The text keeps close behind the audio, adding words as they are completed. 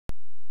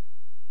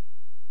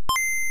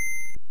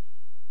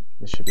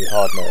This should be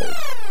hard mode.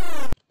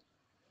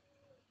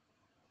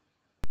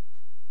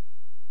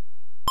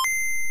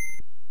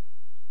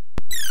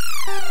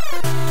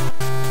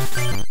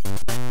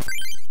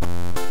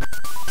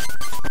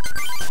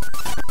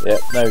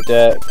 Yep, no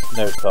deck,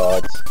 no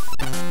cards.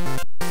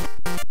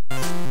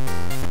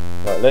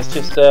 Right, let's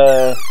just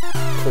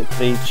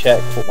quickly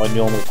check what my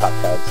normal pack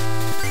has.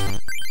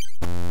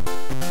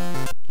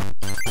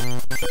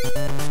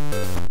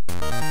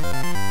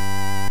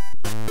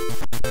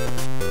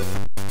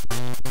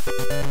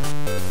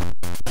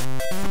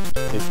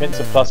 The Prince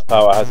of Plus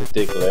Power has a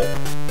Diglett.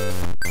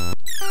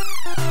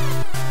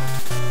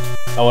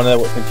 I want to know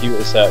what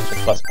computer search and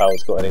Plus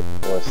Power's got in it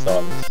before I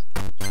start this.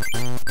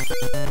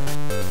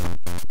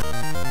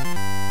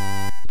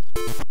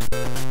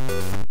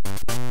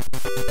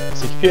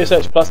 So computer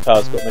search Plus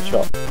Power's got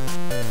Machop.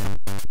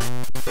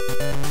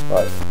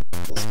 Right,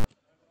 let's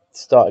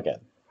start again.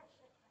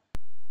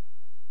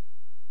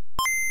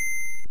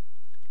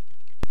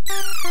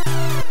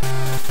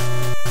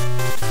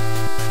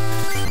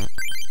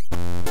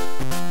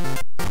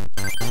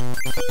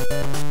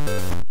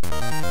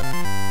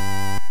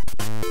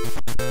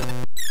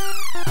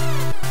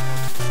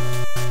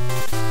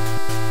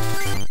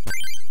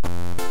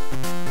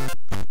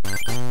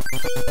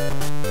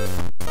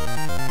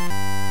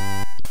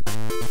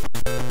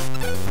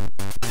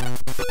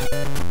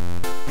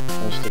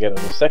 Managed to get it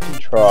on the second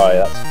try,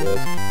 that's good.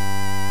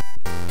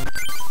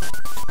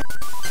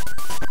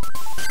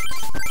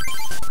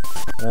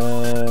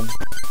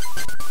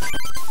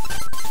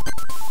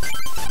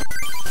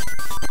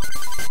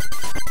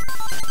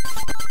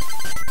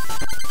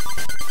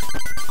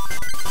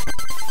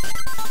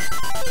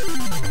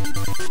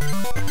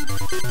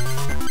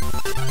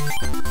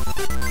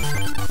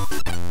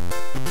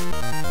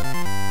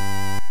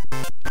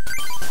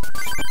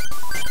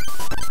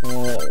 I'm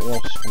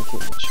just going to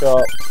keep the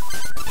chop.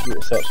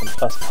 Computer search and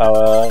Plus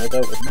Power. I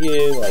don't want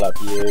you, I'll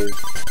have you.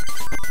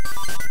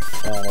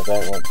 And I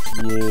don't want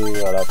you,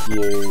 I'll have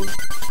you.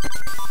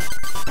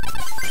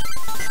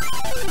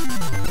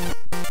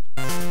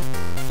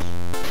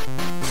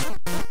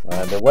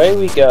 And away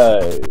we go.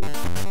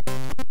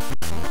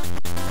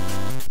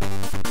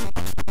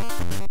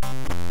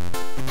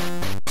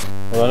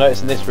 Well, I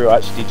noticed in this route I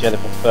actually do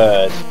Jennifer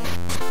third.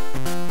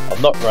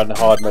 I've not run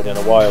hard mode in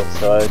a while,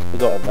 so I've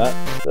forgotten that,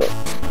 but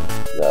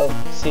that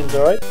seems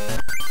alright.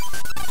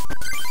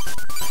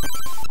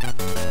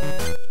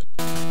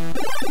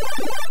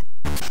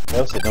 I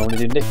also normally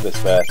do Nicholas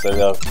there, so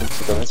I've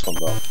done this one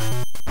wrong.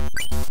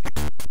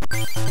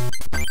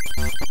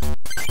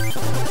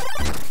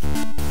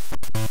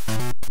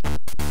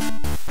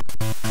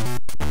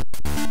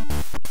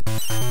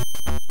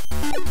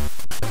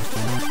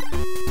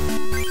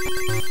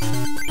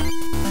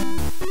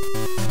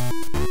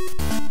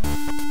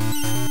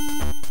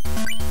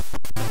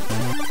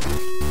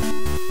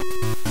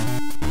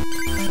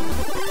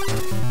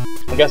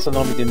 I guess I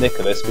normally do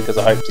Nicholas because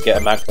I hope to get a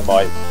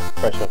Magnemite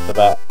fresh off the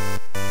bat.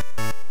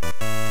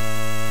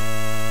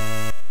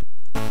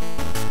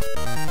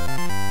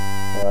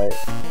 Right,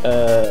 I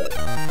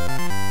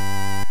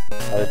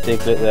had a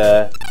Diglett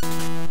there.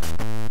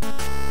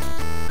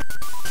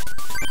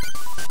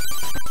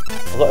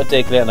 I got a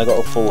Diglett and I got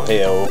a full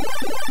heal,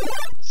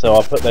 so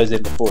I'll put those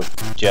in before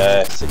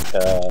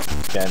Jessica,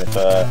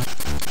 Jennifer.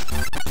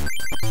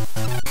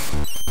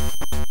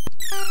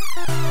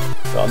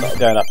 But I'm not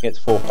going up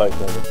against 4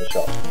 Pokemon in the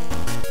shop.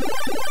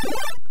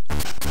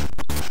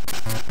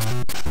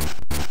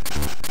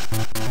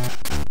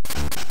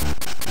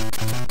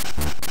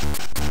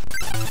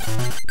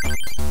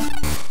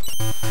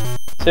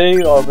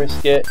 Two, I'll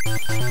risk it.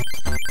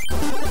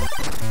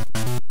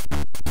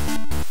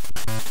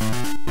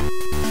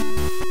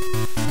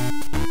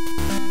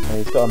 And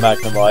he's got a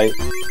Magnemite.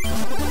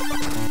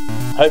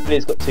 Hopefully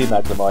he's got 2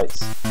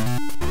 Magnemites.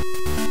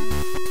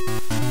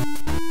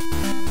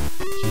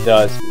 She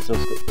does, but it's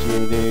also got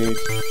Geodude.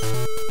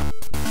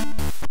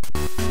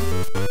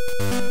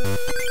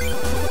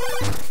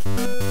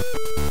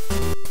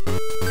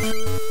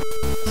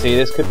 See,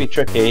 this could be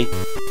tricky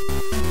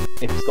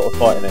if he's got a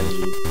fighting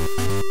energy.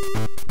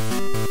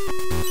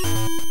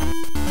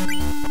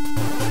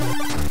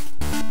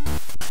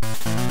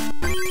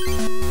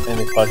 And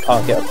if I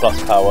can't get a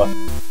Plus Power.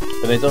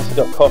 But he's also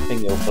got Coughing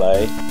he'll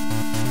play.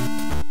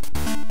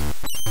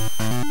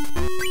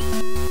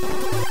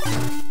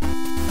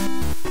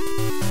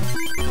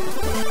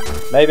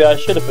 Maybe I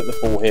should have put the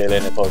full heal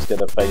in if I was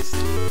going to face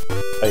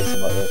him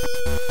like this.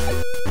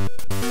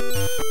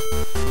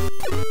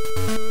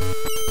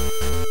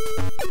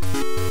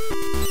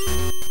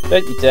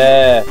 Don't you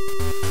dare!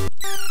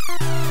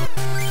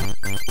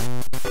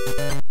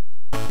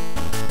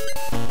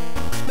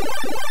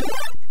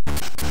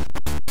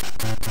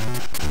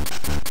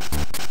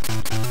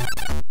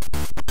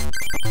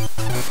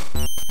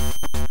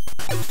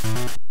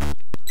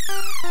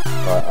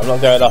 Right, I'm not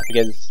going up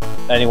against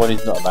anyone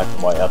who's not a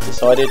Magnemite, I've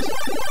decided.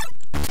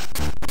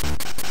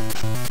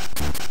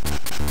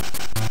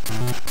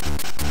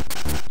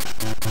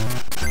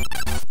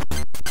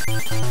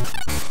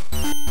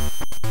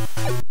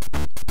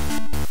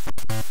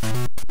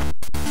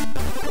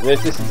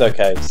 this is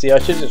okay. See, I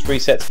should just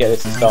reset to get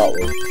this to start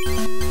with.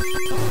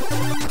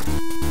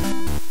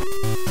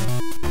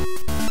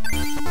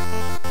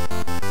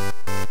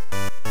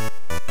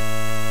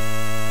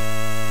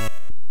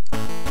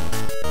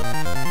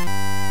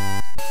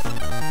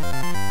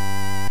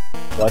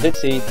 Well, I did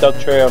see Dog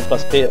Trio and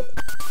plus P. I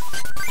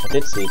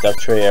did see Dog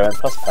Trio and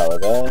plus power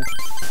there.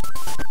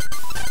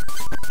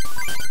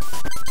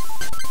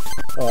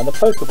 Oh, and a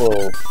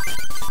Pokeball.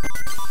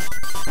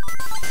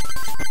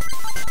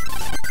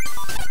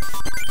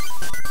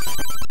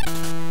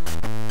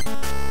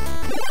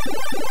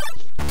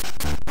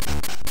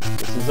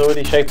 This is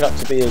already shaping up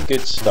to be a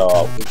good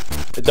start.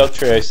 The Dog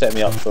Trio set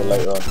me up for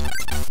later on.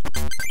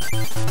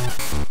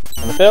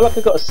 And I feel like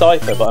I got a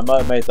Cypher, but I might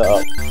have made that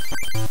up.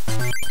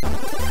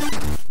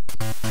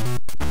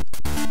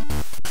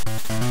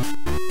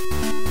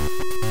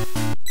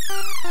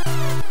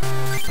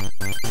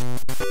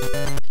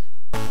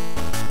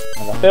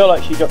 I feel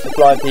like she dropped a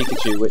Flying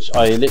Pikachu, which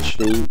I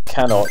literally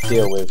cannot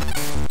deal with.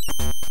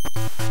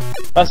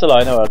 That's a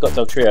lie, I know I've got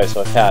Dog Trio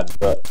so I can,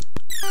 but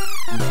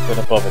I'm not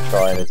going to bother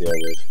trying to deal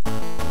with.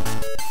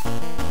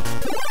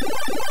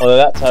 Although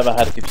that time I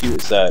had a computer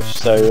search,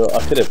 so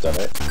I could have done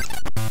it.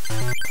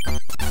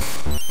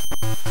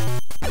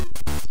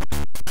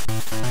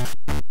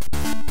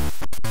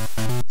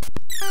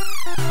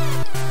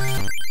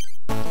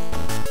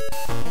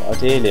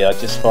 Ideally, I'd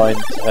just find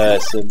her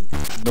some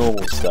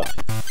normal stuff.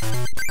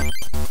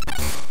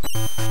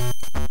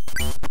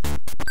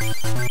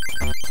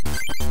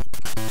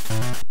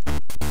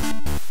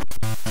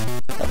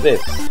 Like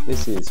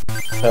this is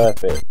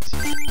perfect.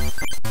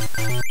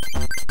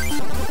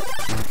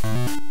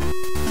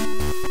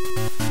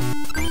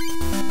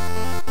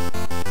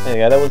 There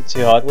you go, that wasn't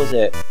too hard, was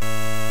it?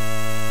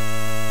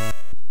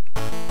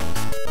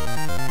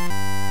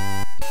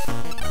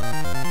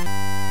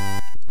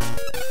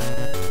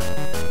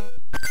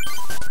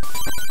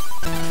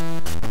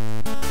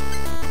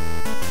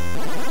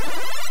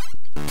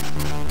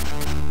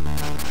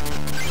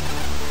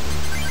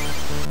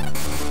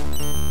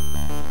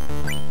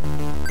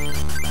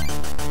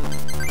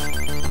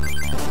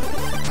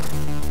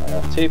 I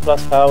have 2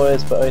 plus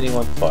powers, but only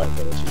 1 fire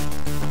ability.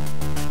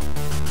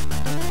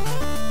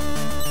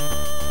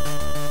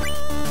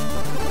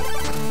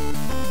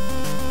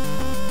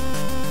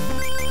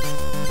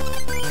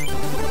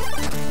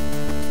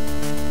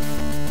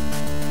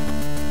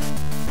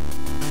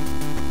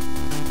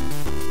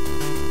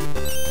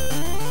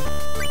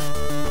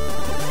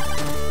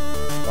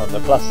 On the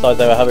plus side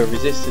though, I have a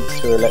resistance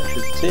to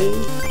electricity.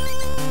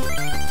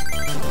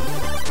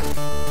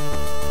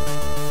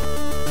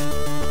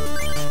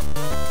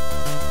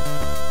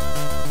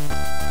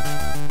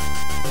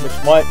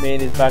 Which might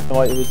mean his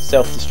Magnemite would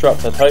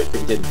self-destruct. I'd hope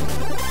it didn't.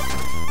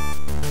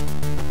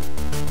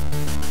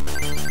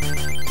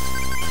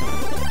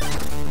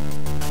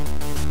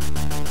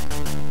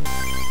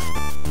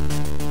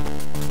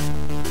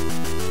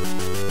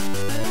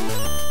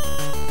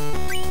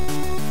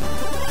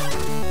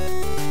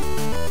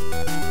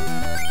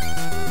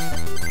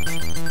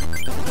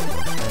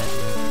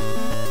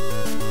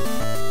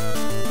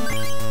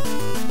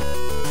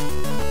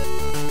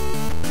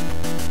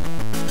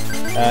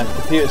 And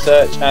computer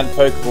search and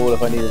Pokeball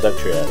if I need a Dog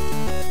Trio.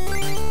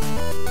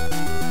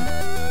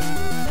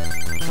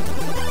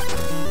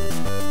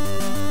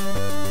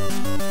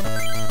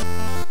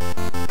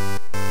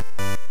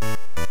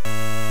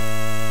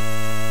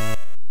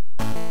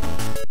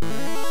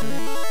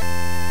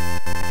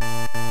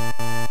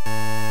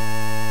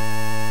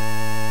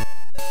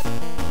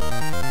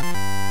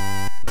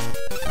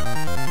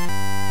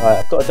 Right,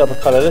 I've got a double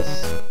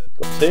colourless.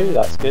 Got 2,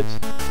 that's good.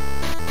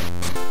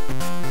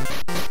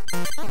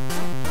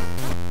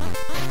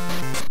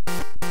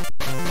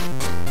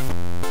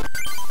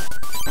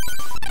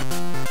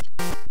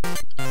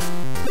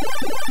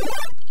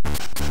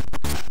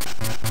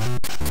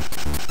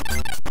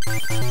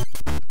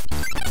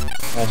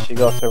 And she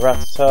got a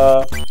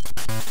Rattata.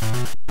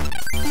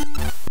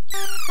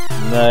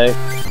 No.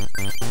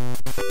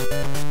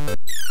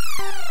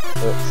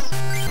 Oops.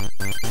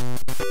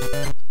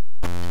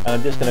 And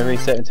I'm just going to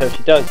reset until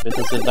she does,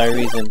 because there's no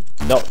reason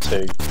not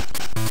to.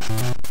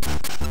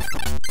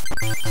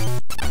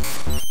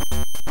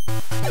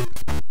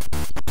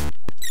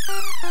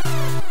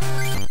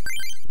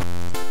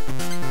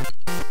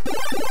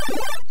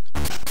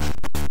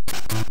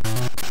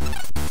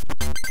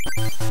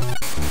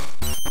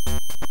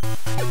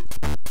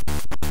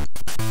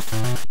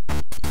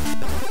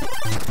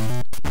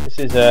 This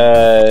is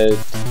a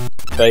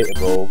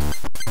debatable.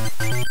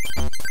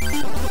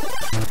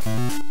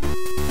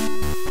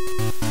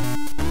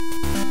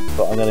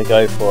 But I'm going to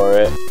go for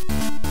it.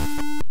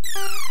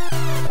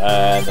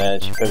 And then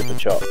she put up a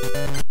chop.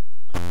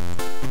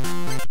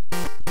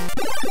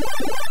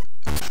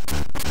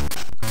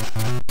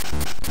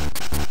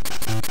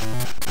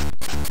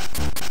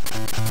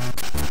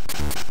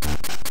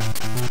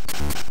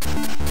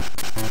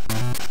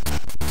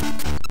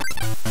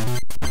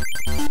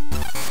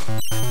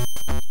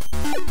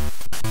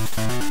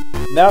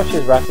 Now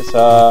she's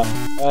Rattata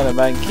and a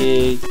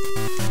Mankey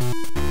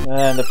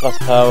And the plus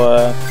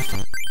power.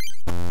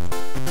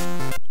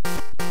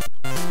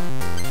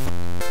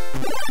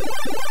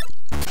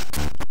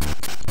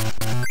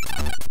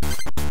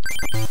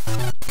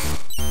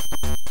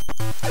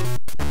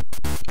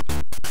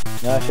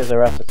 Now she has a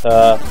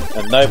Rattata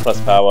and no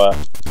plus power,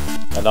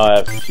 and I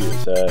have computer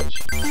search.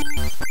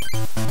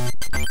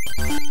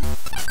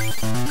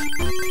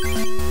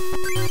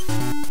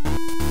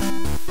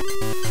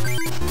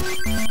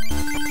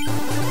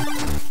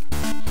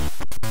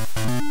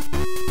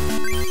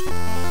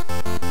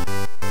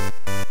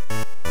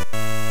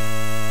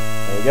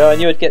 There we go, I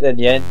knew I'd get there in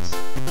the end,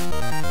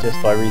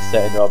 just by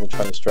resetting rather than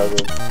trying to struggle.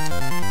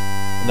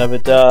 Another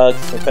Doug,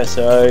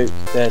 Professor Oak,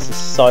 there's a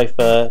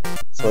Cypher,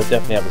 so I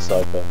definitely have a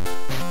Cypher.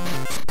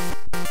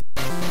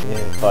 Yeah,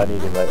 if I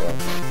need him later on.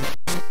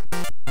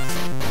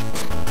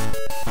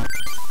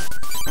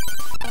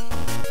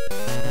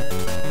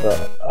 But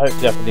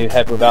hopefully I can do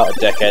head without a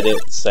deck edit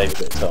to save a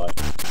bit of time.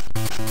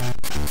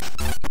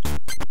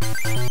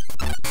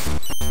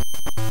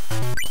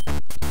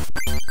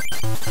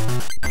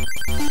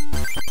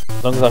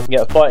 As long as I can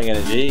get a fighting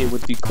energy, it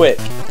would be quick.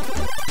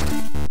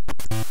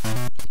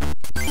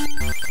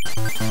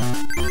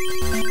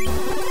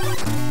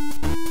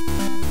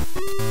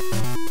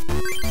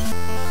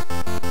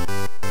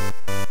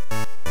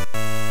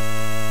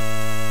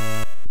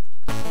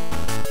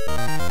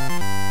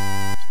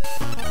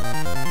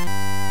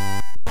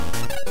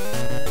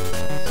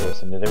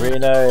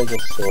 Nidorino,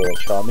 just saw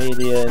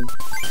Charmeleon.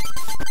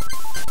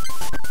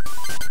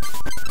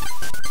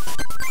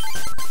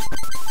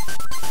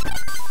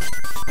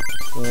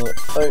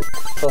 Oak,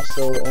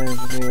 Fossil,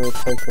 Engineer,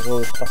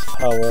 Pokeball, plus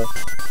power.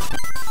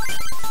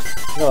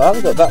 No, I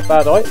haven't got that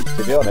bad items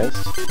to be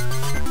honest.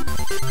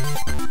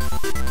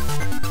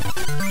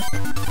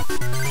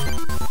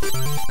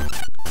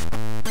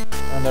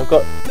 And I've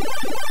got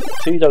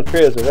 2 dog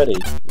trios already,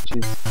 which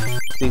is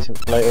decent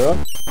for later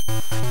on.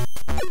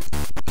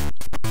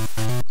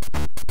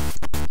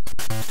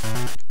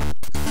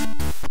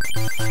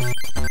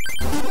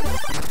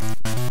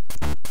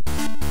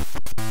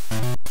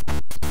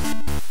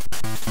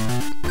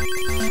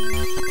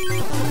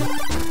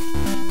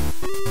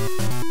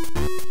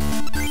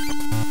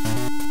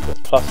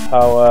 Plus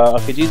power, I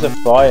could use a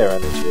fire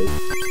energy.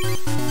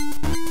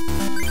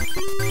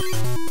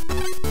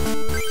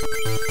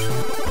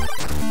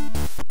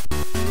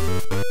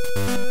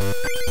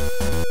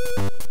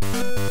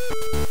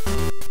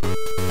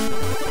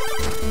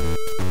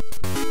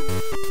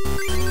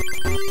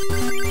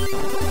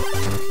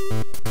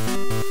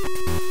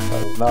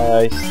 That was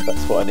nice,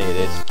 that's what I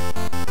needed.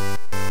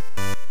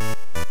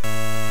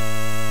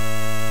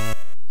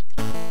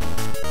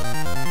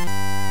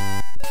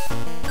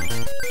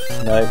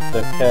 No,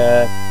 don't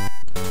care.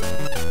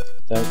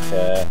 Don't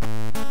care.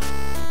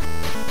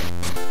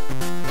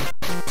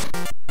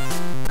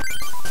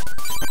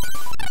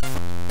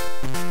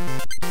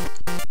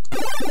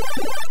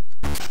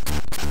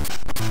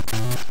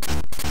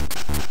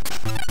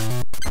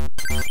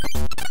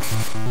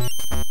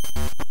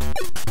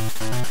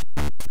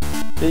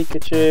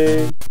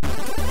 Pikachu.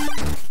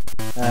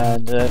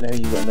 And I don't know who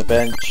you got on the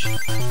bench.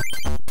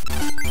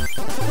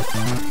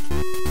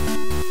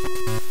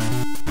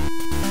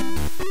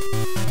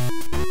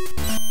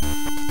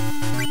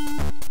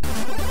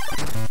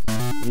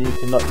 You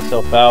can knock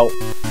yourself out,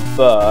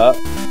 but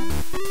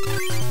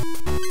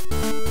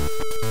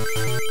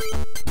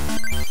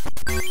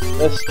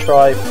let's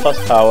try plus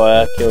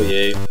power, kill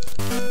you.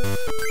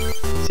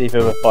 See if we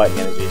have a fighting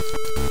energy.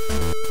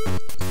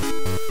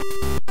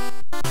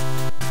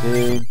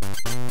 Dude.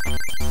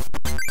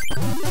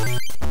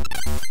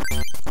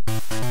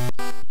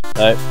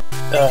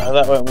 No,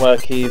 that won't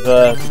work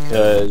either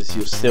because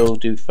you'll still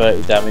do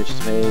 30 damage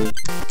to me.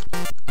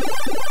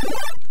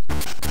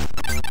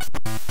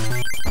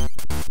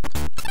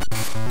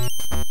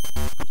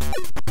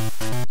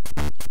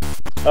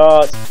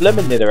 Oh, it's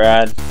Fleming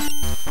Nidoran.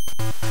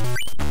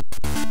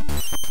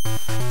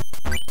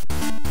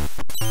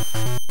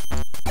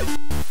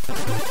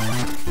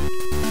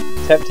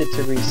 Tempted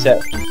to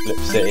reset from Flip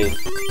City.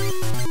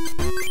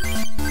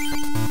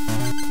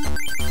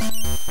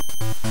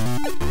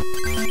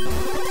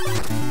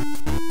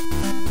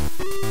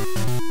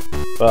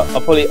 But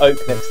I'll probably Oak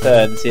next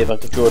turn and see if I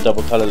can draw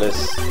double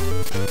colourless.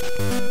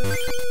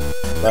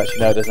 Well, actually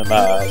no, it doesn't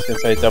matter. I was going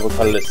to say double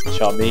colourless and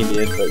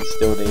Charmeleon, but he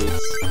still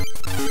needs...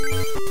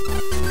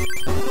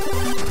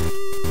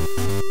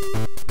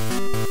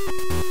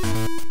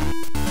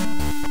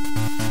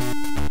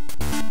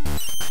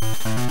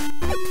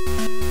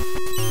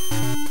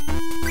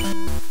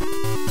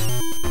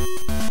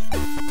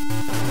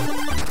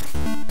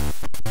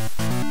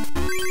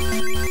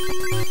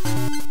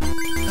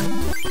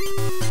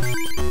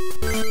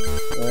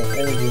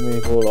 energy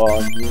removal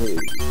on you.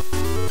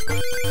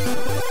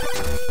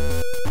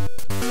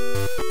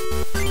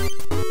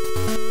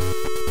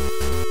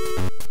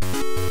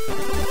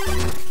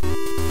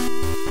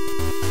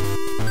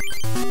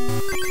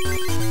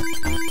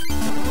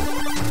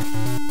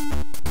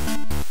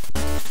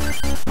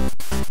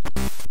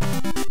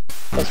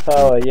 Plus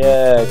power,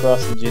 yeah,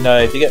 grasslands, you know,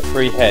 if you get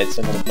 3 heads,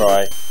 I'm gonna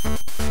cry.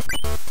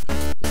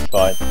 It's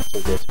fine, it's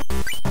all good.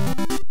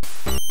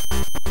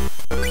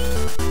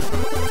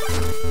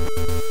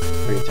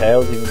 3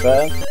 tails, even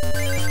better.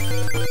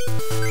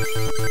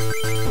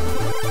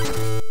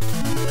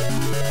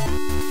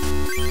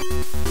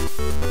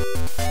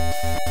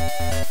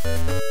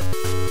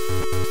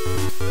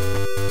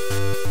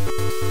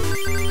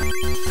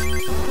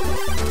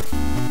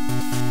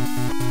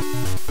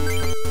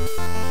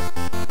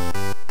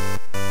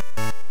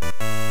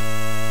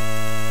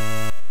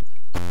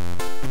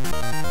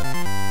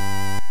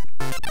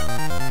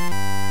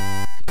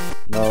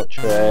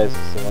 Moltres is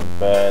the one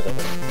bird I don't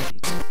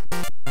need.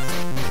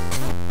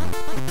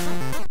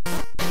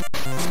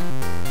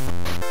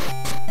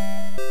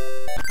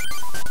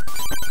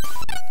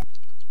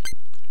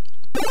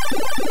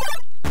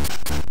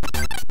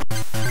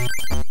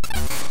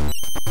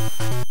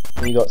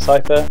 You got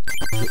Cypher?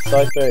 Is it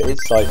Cypher? It is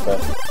Cypher.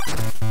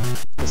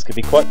 This could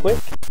be quite quick,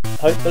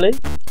 hopefully.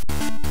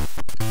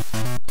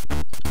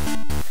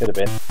 Could have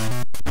been.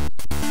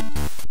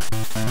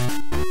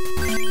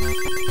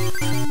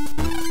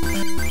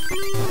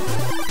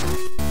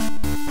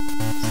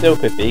 Still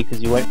could be,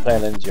 because you won't play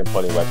an energy on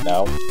Poliwag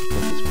now.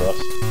 Fingers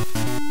crossed.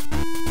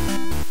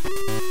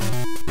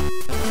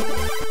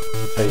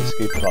 Until you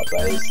scoop him up,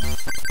 that is.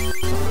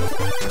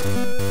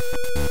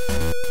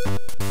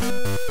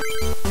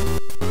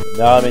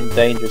 Now I'm in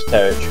dangerous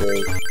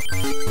territory.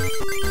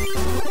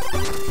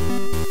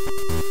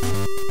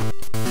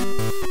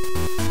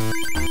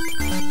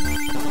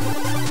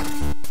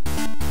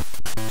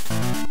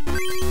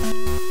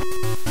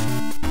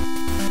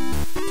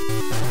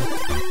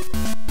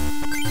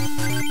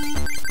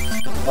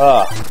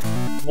 Ah,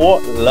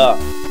 what luck!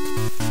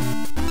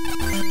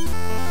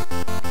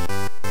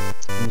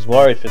 I was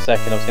worried for a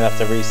second I was going to have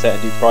to reset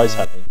and do prize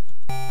hunting.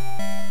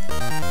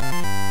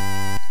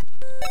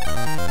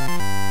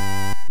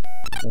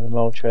 Another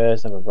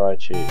Moltres, another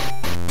Raichu.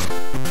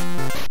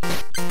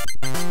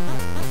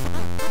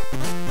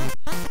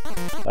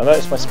 I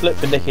noticed my split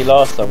for Nikki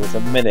last time was a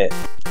minute.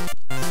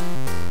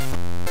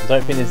 I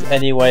don't think there's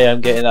any way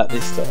I'm getting that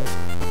this time.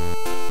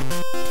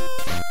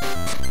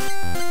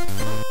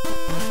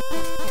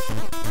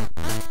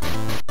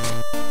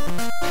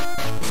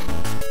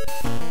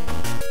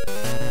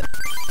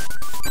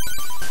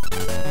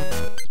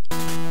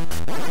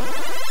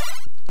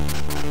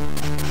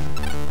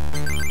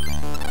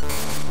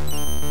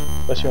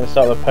 Especially when I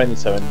start with a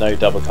Ponytail and no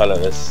double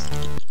colourless.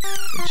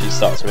 She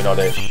starts with an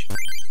oddish.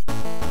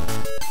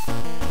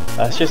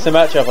 That's just a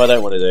matchup I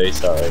don't want to do,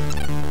 sorry.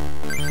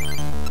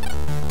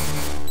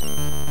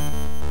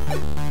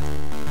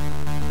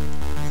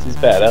 This is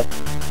better.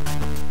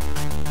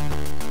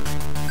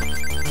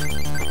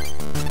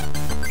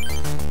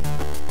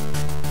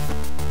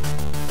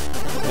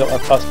 I've got my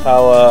plus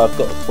power, I've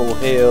got a full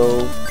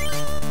heal.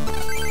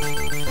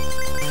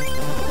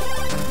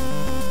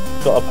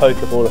 Got a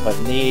Pokeball if I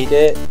need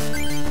it.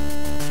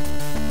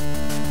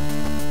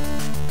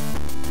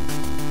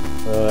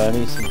 I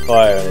need some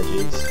fire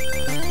energies.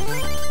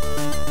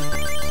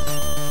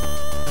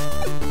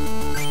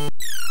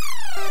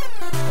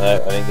 No,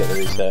 I didn't get the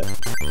reset.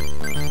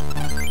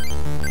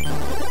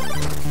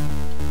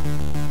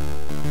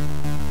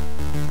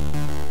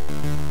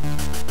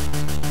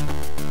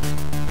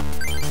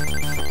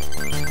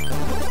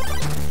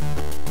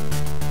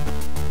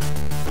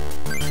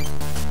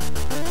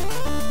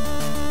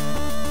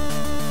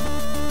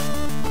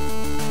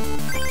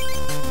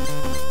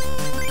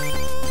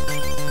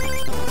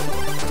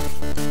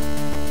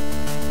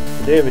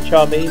 I do have a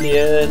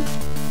Charmeleon.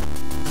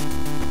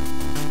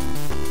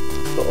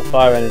 Got a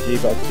fire energy,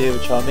 but I do have a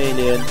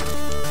Charmeleon.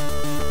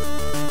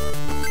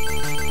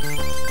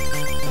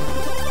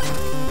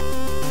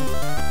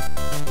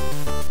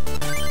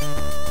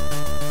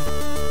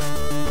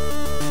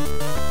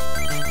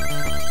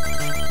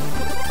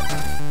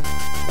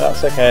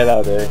 That's okay,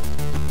 that'll do.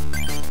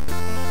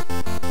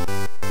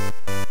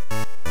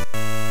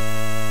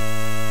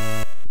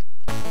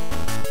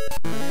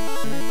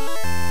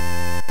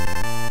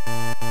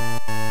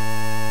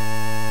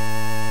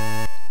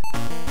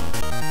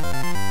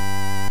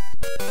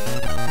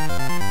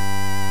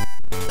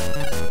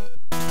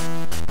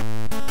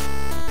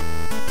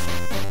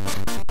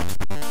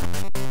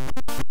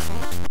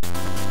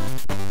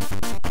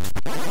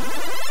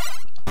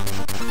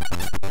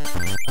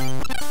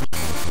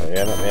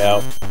 Yeah, let me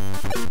out.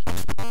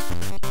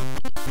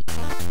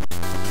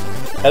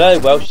 Hello,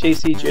 Welsh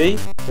TCG.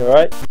 You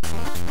alright?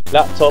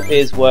 Laptop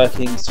is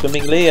working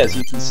swimmingly, as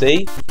you can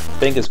see.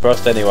 Fingers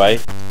crossed,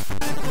 anyway.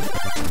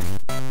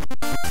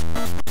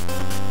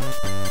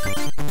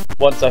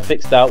 Once I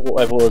fixed out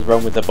whatever was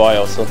wrong with the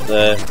BIOS on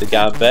the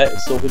Gambit,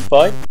 it's all been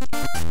fine.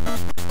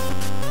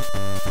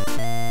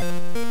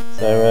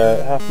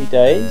 So, happy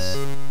days.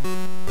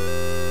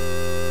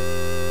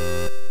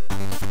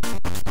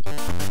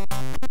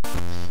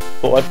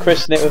 Thought I'd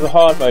christen it with a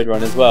hard mode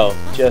run as well,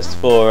 just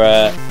for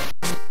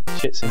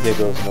shits and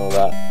giggles and all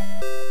that.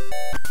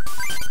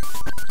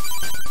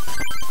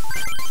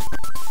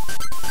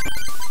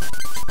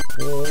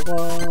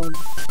 one.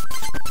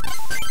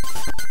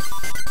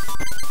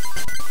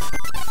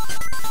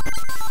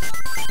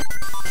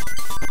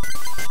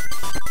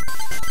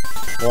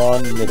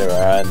 One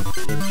Nidoran.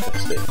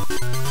 Interesting.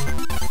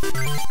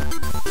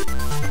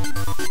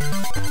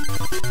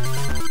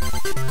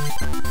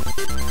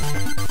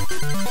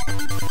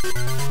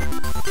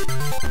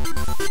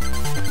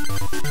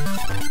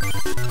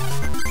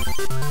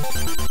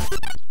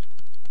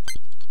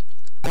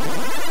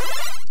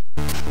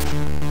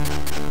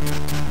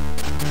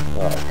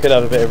 Could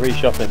have a bit of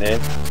reshuffling here.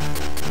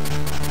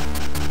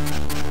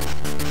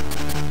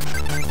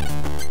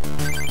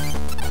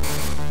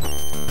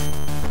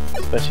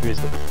 Especially if he's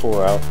got the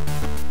 4 out.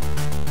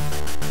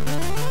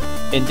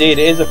 Indeed,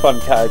 it is a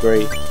fun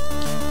category.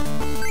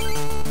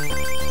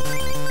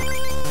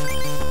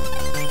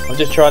 I'm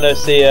just trying to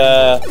see,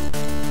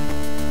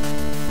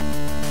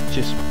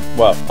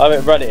 well, I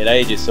haven't run it in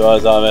ages, so I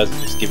was like, I might as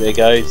well just give it a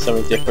go,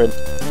 something different.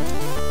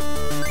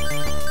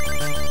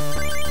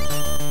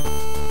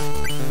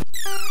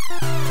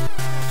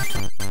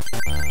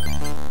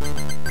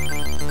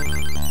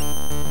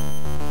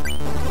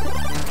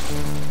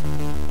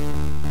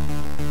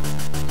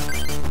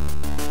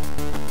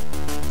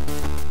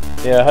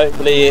 Yeah,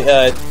 hopefully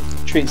it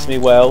treats me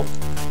well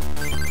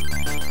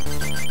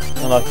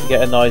and I can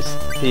get a nice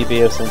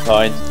PB of some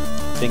kind,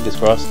 fingers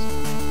crossed.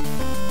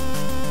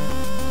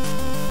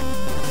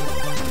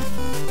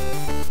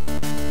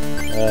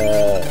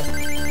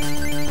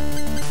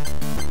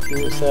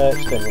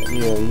 Research, don't want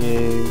you or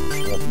you,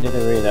 I want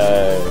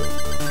Nidorino.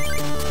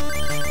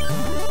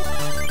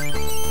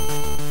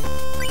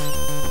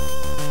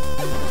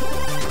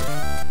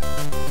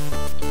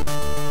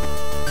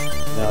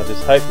 I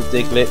just hope the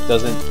Diglett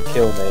doesn't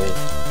kill me.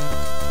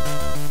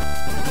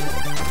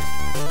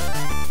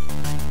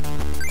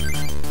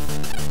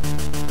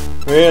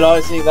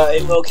 Realising that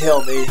it will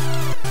kill me.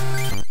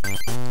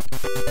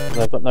 Because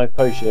I've got no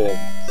potions.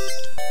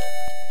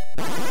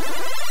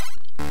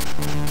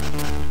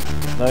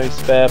 No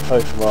spare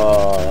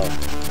Pokemon.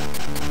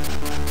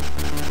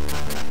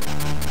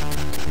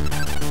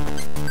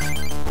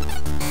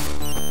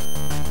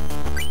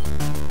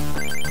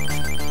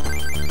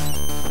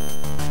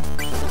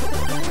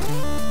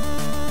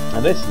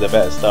 And this is a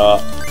better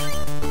start.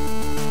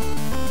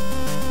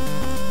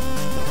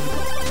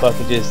 If I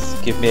could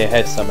just give me a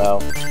head somehow.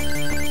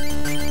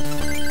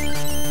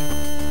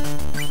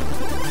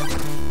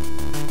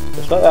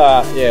 Just like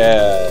that,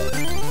 yeah.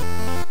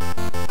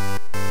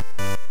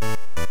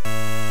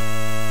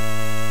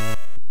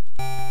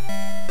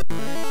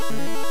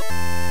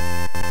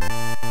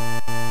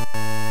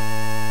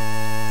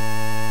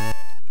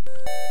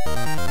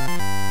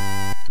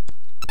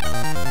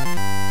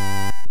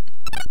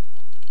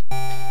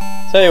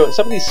 Tell you what,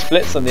 some of these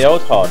splits on the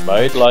old hard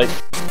mode, like,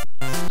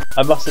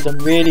 I must have done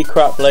really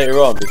crap later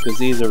on because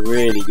these are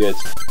really good.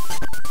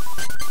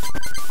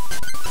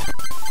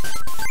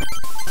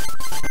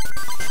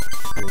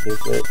 We did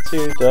it,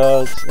 2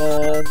 dogs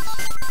and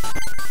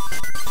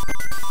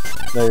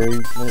no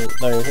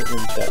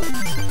hitman chance.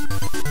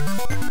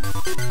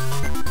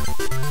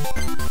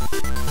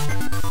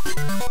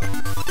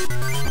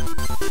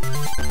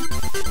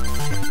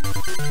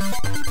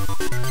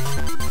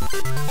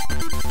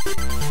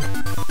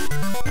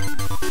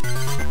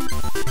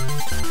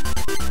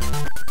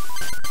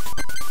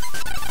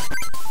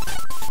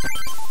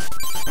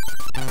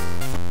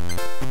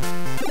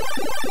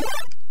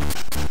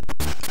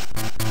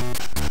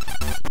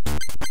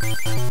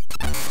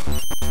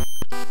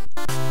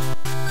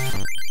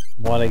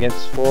 One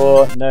against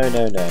 4, no. This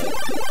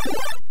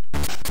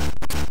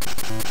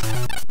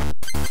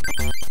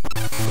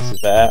is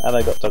better, and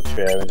I got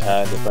Dugtrio in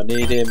hand if I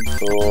need him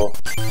for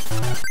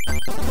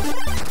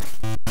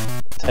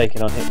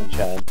taking on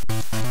Hitmonchan.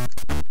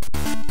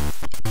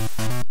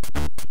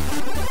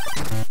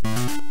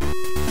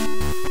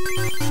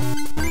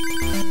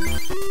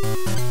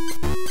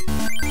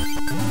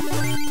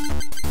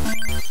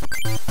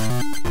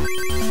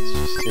 Let's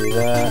just do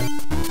that.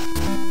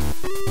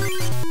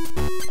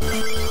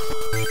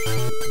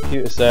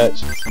 Computer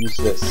search, it's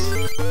useless.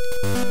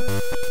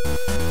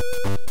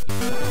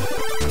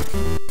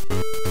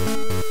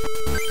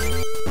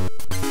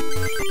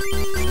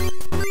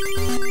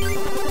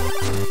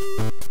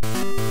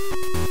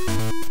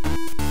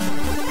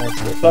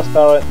 Plus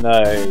power?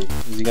 No.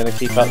 Is he going to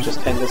keep up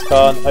just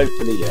Kangaskhan?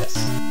 Hopefully yes.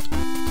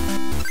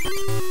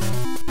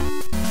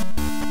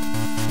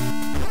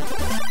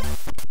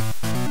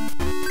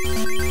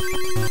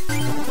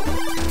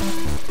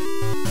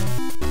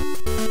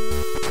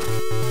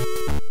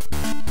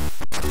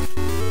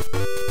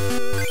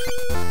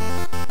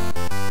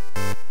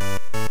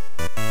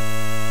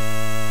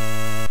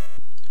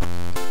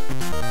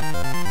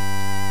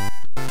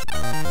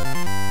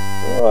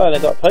 Oh, and I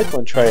got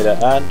Pokemon Trader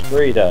and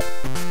Breeder.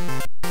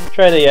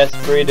 Trader yes,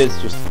 Breeder's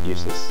just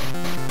useless.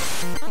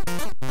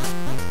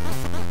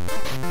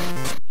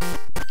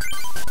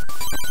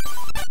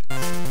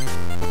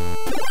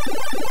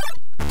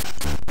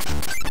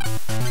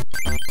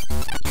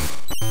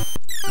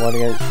 One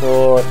against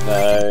 4,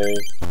 no.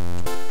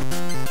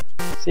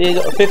 See, you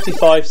got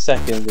 55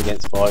 seconds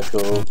against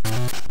Michael.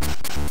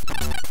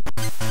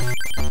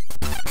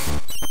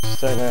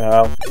 Just don't know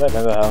how. Don't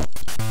remember how.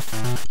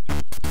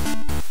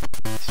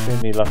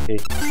 Extremely lucky.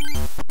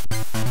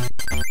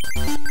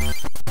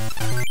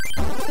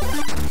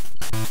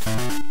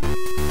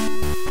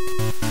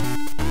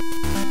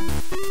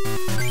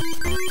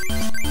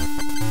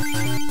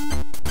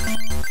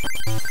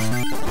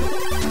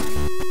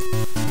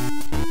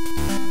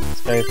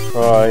 Let's go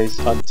prize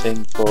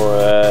hunting for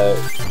a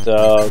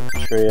dog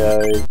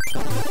trio,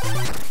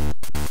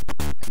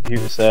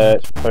 computer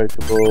search,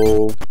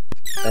 Pokeball,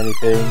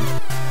 anything.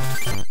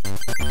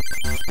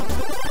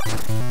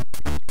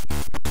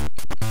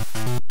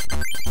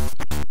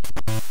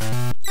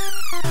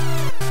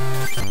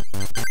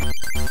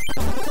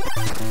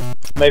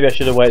 Maybe I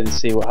should have waited and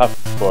see what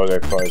happened before I go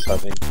prize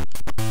hunting.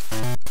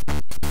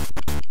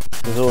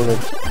 Because all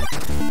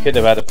of could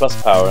have had a plus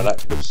power and that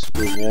could have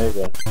screwed me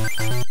over.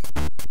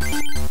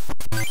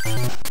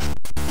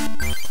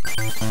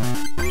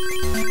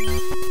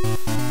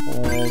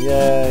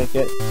 Yeah,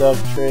 get dog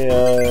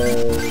trio.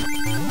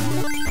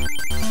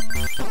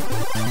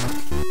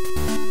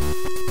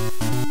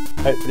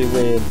 Hopefully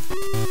win.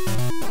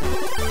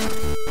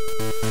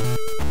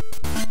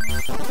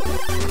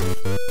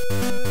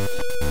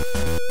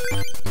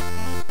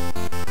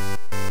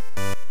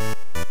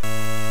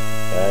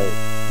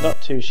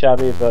 Not too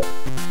shabby, but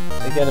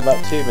again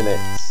about 2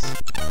 minutes.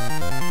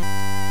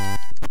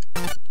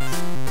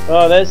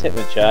 Oh, there's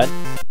Hitmonchan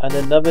and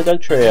another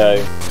dog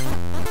trio.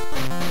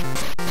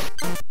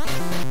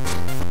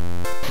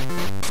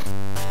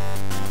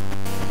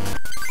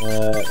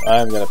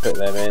 I'm going to put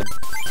them in.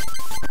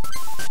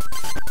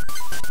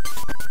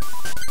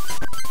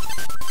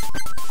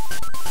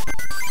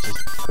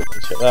 Just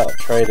quickly check that.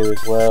 Trader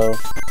as well.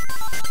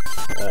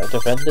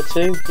 Defender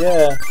too?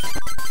 Yeah.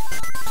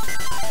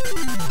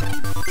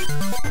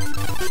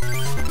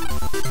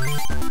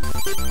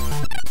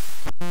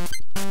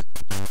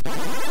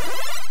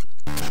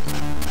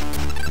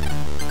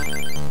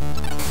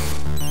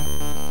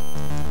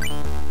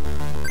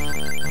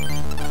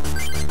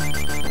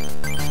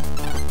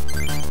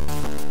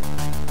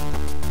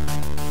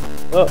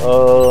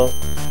 Uh-oh.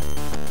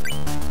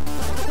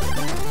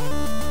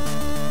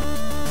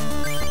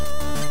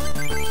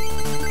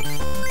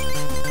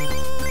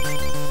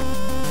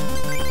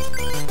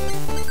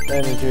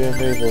 Energy,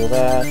 remove all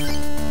that.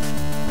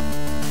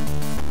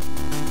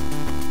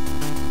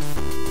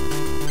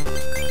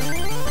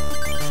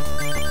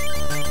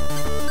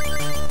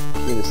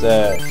 Do the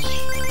search.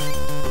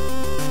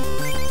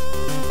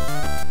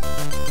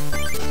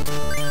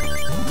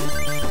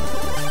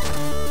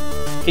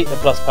 Keep the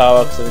plus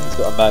power because I think it's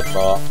got a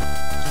Magmar.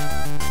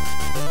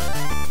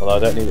 Although I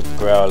don't need it for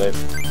Growlithe.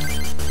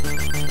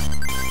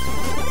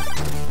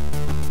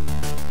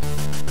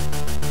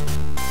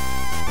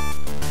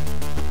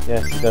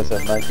 Yes, he does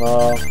have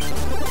Magmar.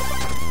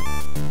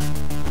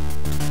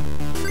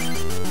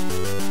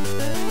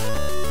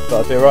 But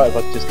I'd be alright if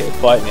I could just get a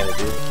fighting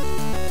energy.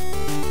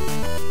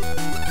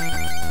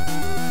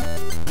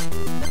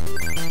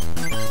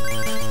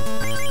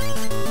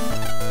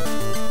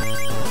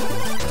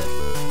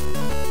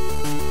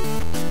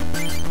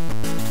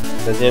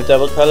 Does he have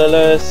double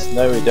colourless?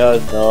 No, he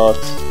does not.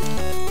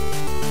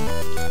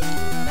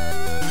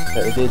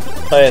 But he did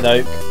play an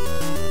Oak,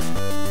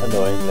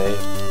 annoyingly.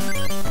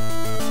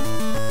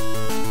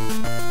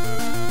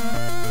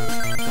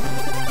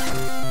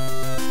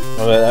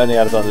 Well, it only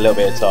added on a little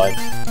bit of time.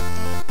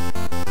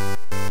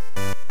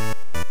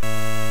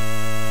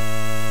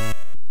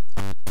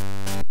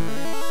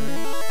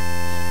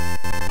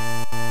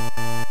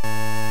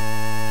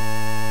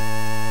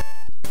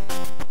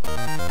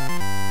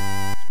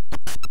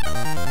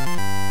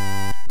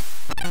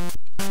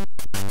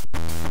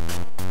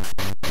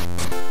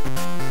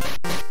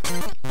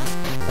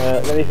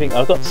 Let me think.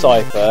 I've got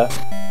Cypher.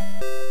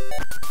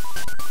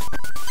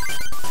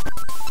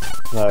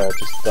 No,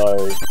 just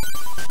Diary.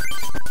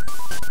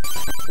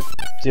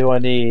 Do I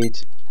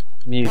need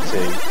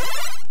Mewtwo?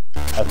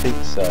 I think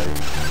so.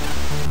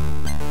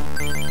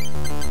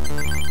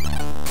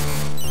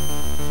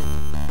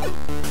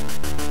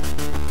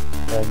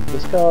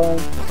 This card,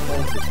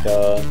 this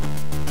card.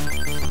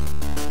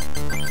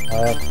 I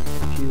have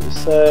computer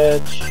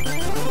search.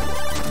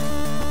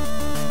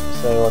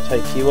 So I'll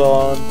take you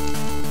on.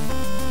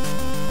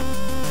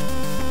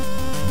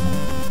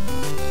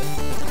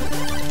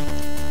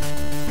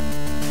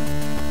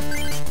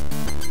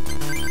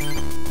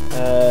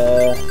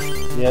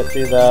 Yeah,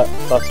 do that.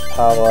 Plus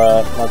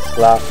power, mud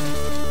slap.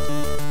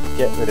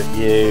 Get rid of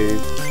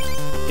you.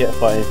 Get a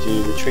fight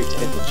energy. Retreat to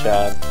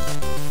Hitmonchan.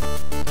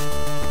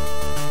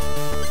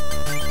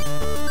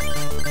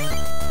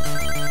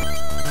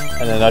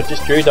 And then I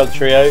just drew Dog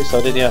Trio, so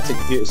I didn't have to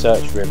computer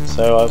search for him.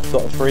 So I've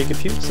got a free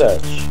computer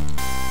search.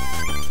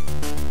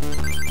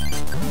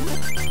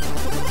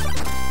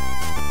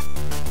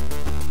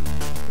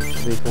 Which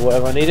should be for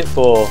whatever I need it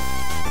for.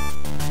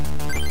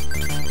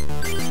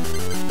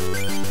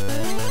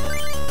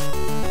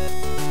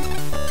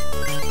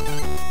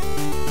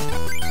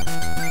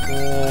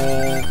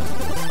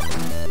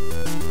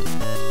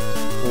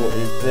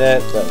 Yeah,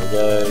 there we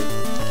go.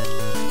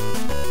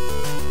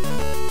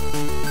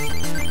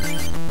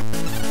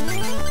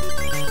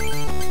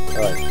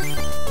 Right.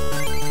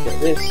 Get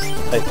this,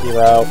 take you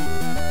out.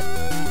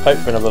 Hope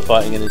for another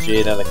fighting energy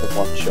and then I can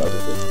one-shot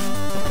with it.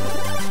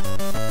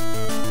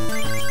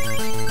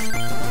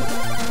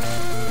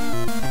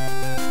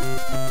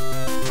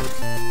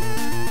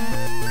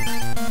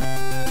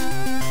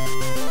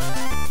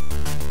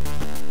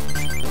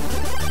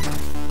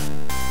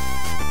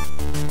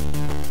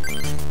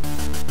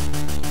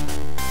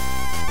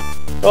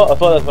 Oh, I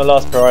thought that was my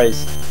last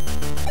prize.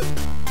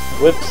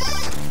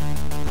 Whoops.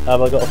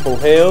 Have I got a full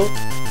heal?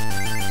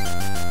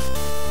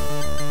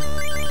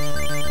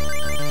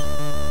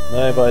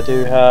 No, but I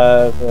do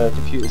have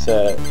computer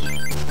search.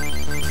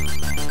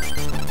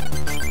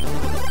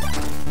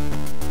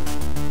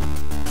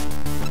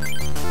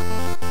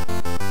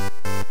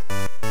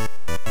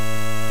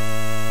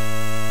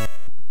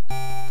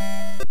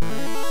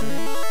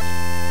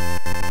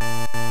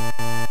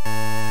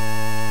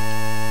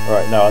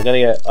 Right, no, I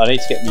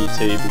need to get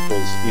Mewtwo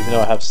because even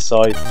though I have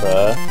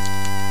Cypher,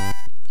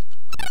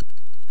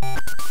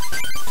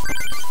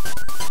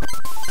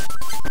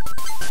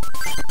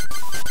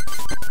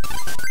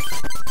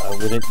 I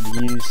wouldn't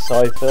use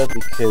Cypher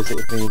because it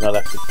would mean I'd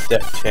have to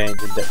deck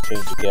change and deck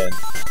change again.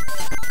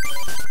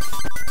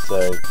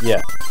 So,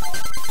 yeah.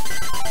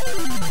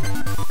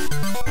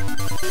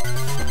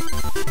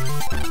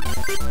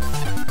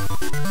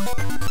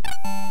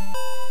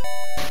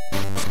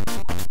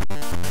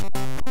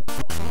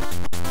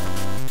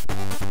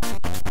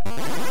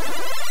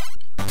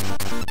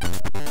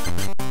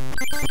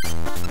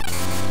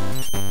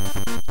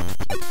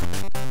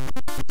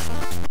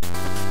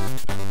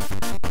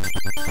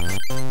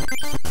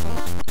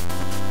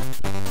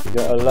 You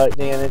got a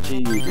lightning energy,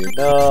 you do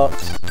not.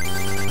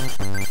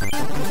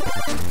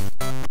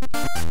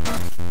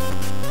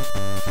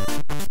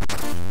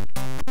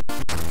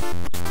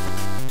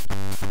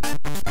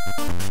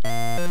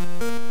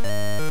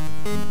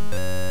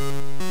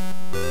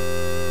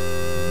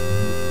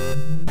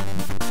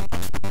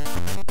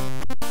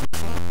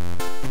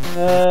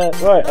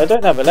 Right, I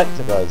don't have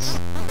Electabuzz.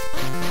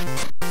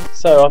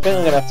 So I think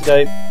I'm going to have to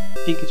go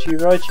Pikachu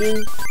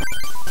Raichu.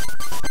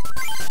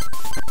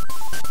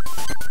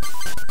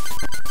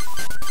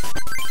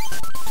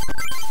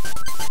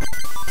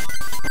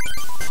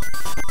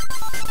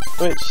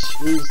 Which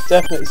is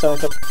definitely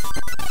something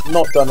I've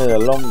not done in a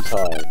long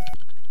time.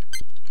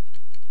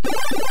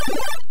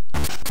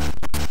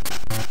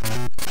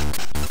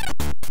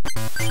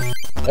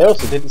 I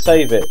also didn't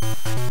save it,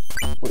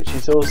 which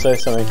is also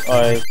something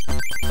I've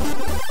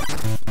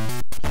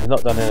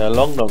not done in a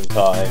long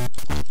time.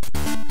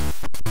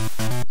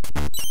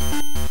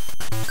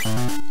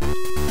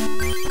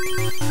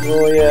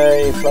 Oh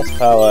yay, plus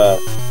power.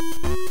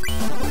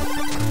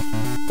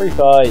 Free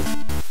fight.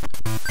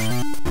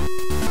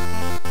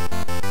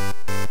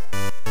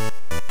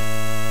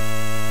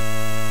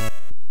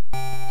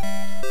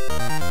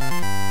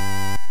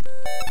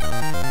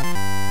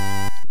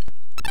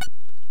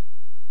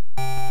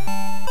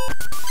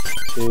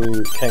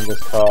 Two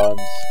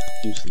Kangaskhan's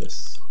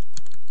useless.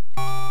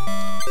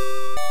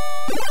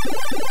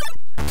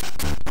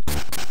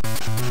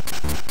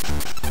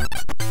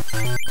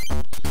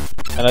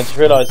 And I just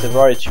realised the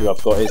Raichu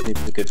I've got isn't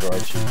even a good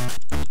Raichu.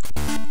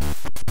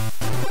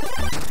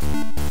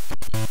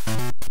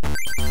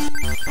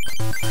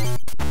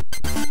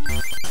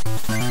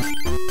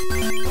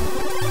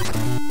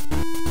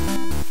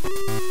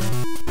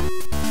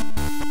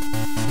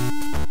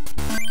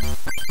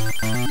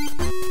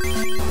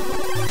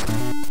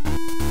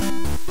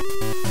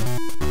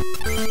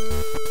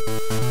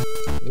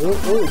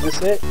 Oh, is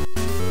this it?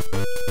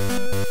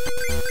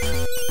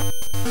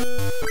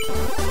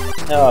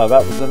 Oh,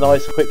 that was a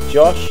nice quick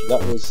Josh.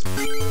 That was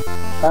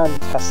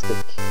fantastic.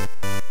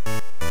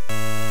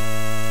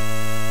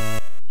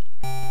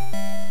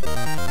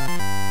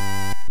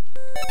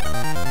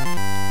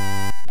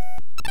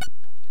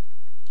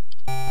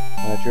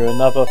 I drew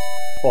another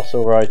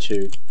fossil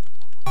Raichu.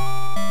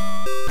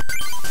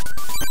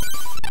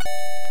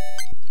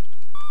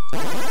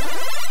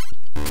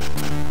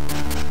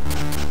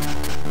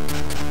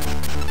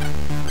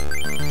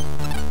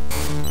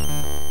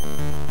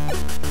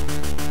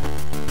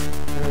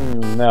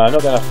 No, I'm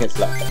not going up against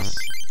Lapras.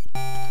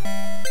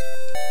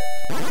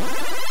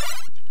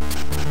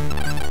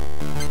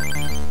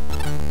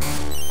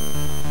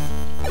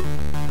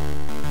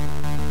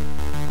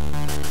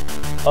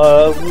 I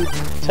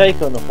would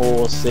take on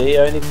Horsey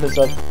only because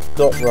I've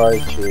got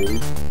Raichu.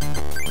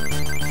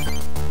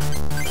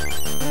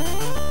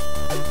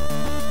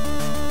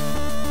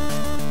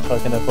 So I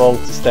can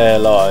evolve to stay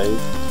alive.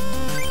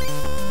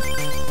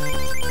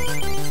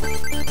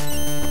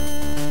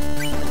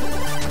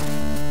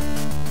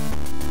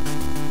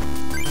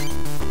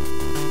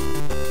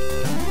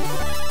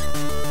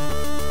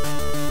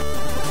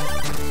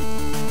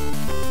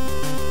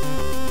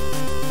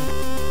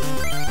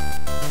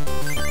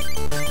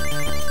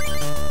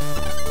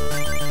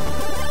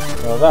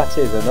 Well, that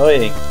is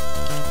annoying.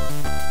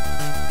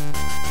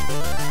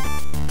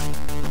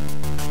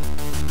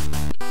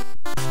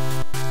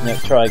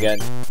 it. Try again.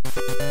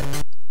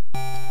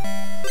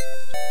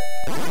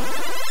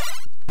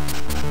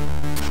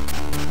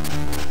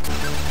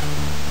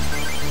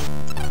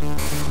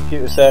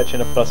 Computer search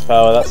and a plus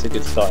power, that's a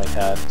good starting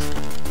hand.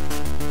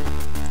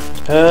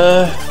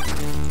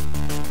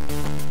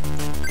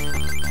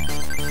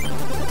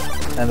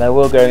 And I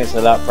will go against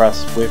the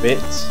Lapras with it.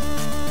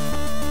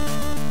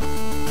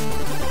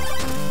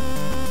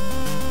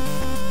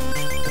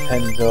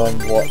 Depends on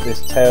what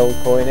this tail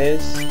coin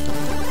is.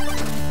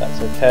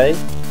 That's okay.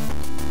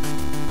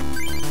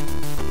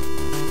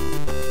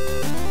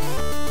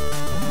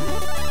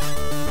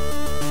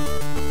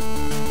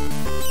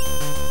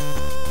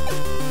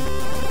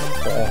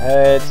 Got our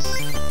heads.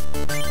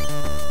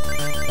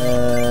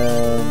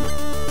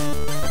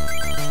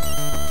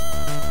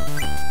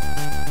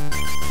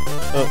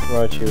 Oh,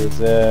 Raichu was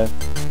there.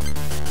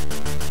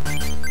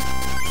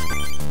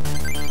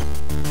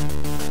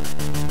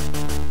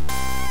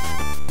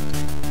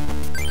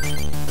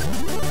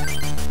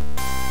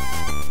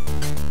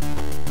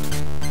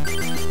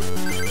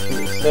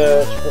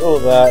 Search for all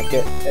that,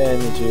 get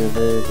energy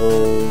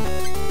removal.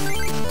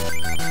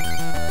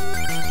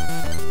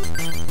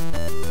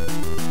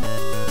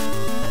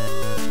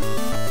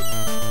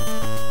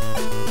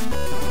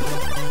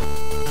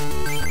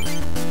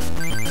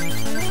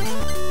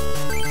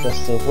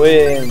 Gust of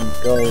wind,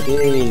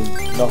 Goldeen,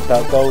 knock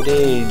out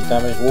Goldeen,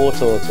 damage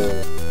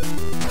Wartortle.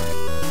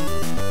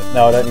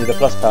 No, I don't need the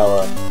plus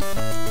power.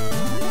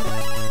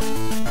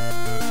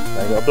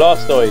 I got a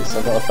Blastoise,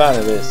 I'm not a fan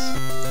of this.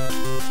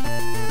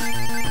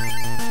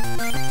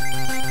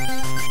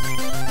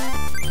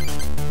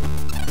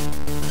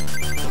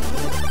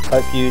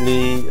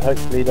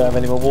 Hopefully you don't have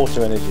any more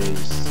water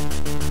energies.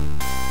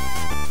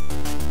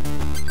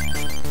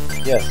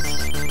 Yes.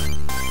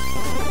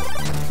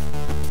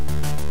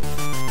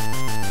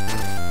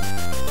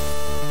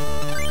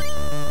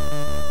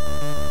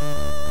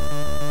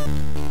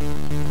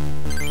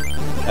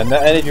 And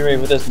that energy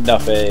removal does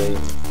nothing.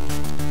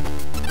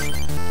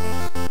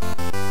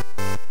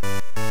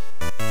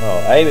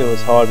 Oh, aiming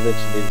was harder than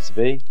it needed to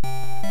be.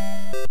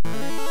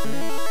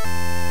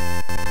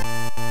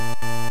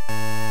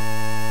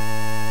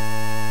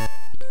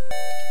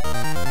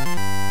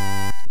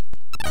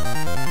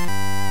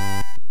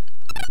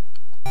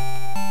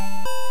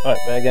 Right,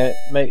 better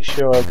make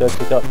sure I go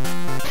pick up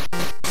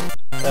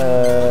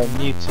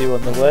Mewtwo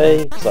on the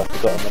way, because I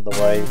forgot him on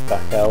the way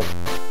back out.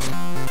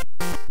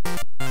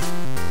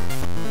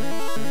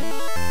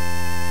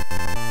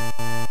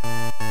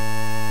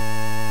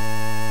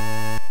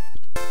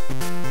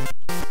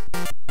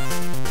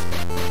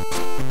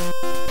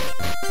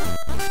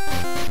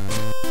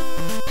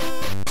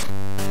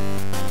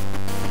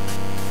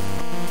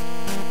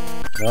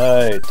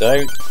 No,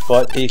 don't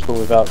fight people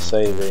without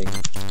saving.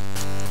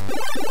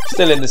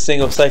 Still in the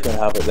single segment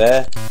habit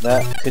there.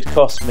 That could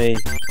cost me.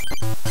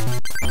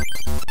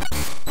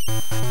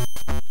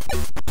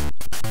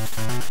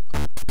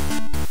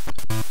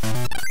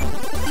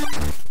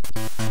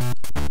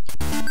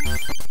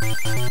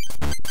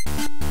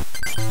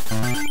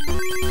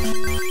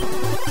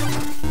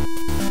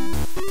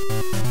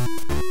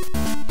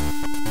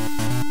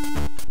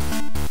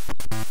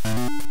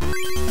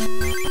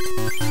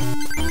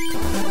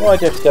 Why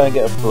do you have to go and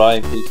get a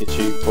flying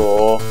Pikachu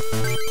for?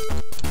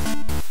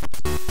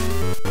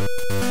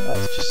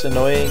 That's just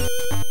annoying.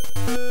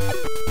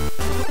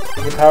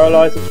 The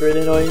paralyzed, it's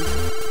really annoying.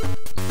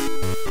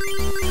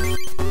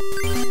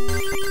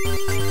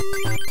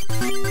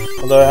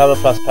 Although I have a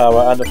plus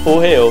power and a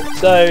full heal,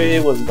 so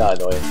it wasn't that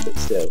annoying, but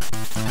still.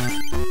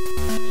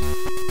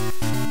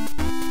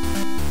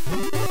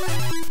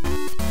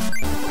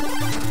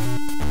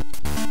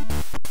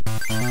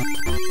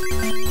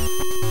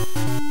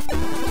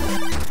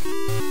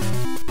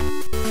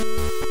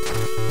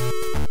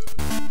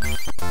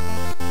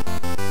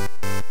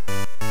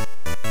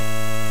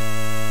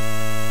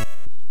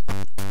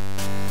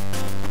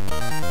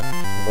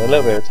 A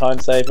little bit of time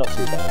save, not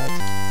too bad.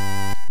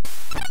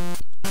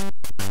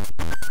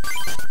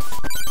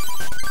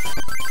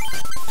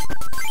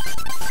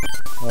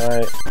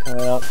 Right,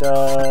 coming up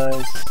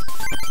guys.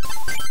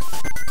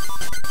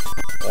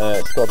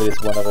 It's got to be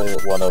this one I've only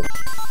got one of.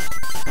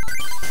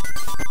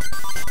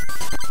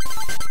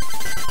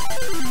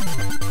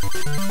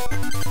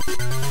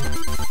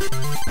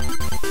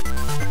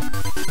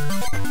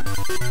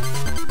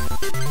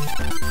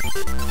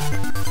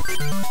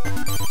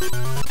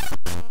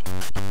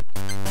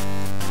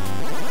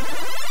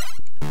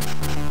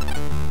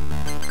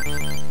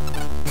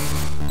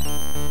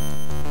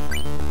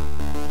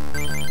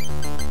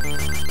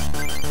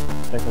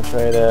 Second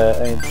trader,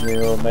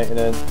 engineer,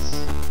 maintenance.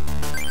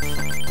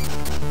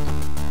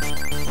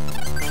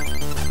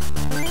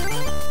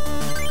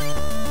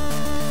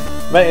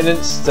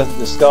 Maintenance doesn't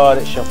discard,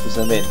 it shuffles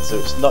them in, so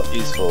it's not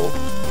useful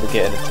for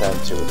getting a turn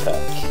to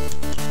attack.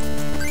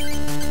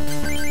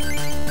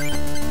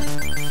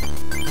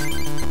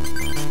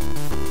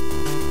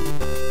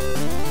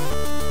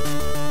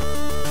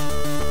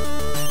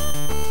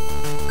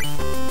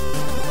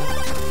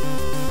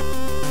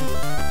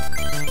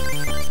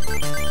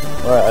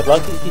 Alright, I'd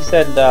like it if you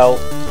send out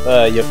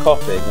your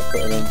coughing and put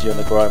an energy on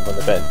the grind on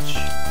the bench.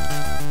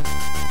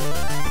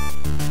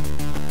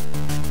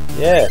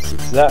 Yes,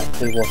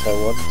 exactly what I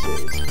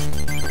wanted.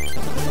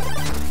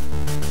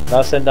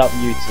 Now send out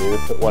Mewtwo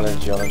and put one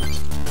energy on and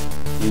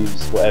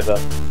use whatever.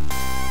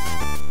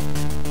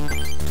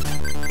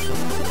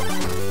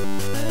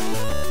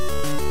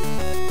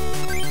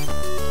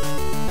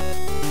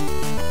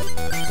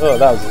 Oh,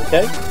 that was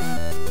okay.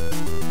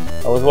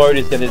 I was worried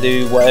he was going to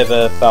do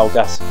whatever foul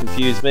gas to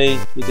confuse me.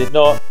 He did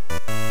not.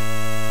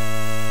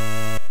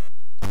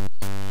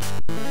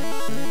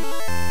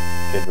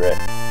 Good rip.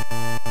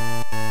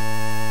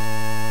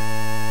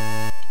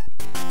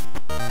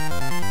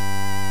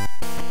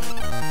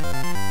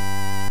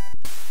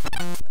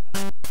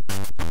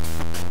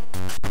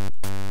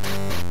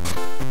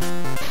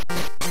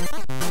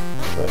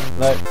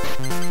 No.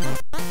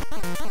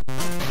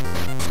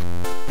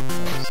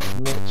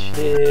 Mitch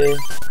here.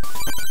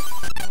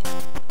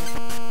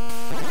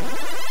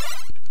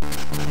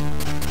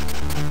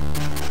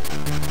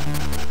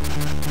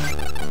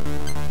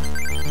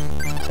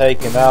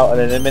 Take him out,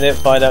 and in a minute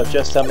find out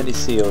just how many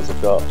seals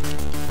I've got.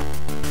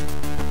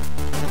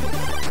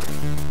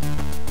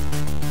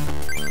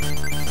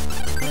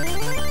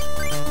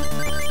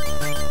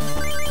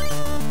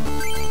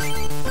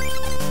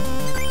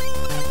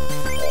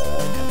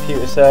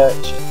 Computer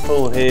search,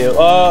 full heal.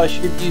 Oh, I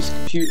should have used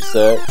computer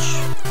search.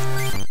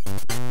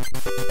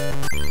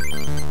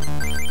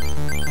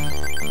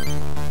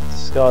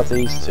 Discard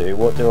these two.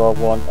 What do I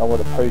want? I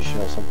want a potion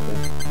or something.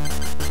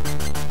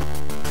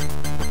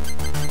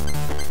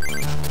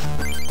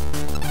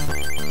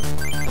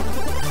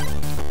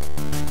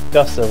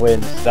 Gust of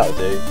wind, that'll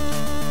do.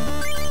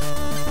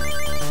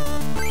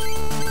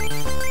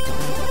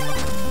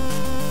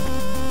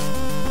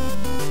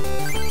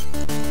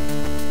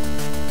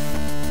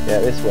 Yeah,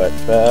 this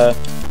works better.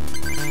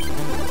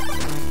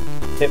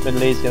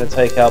 Hitmonlee's going to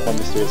take out my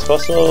mysterious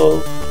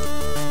fossil.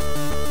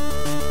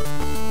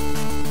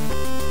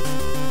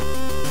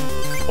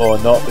 Or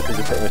not, because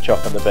he put him a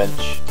chop on the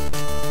bench.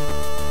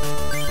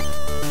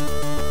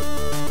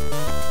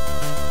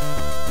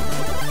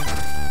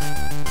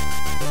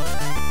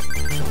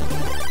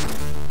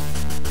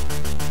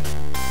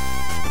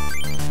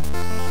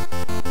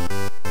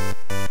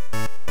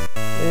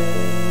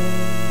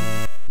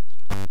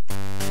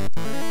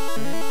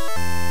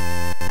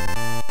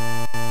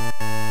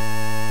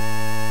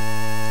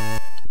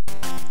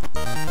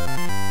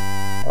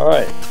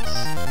 Alright.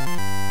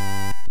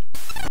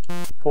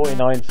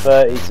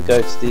 49.30 to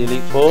go to the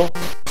Elite Four.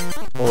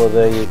 Or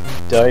the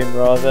Dome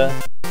rather.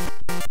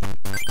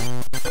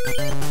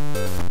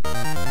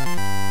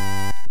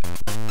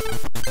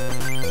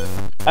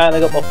 And I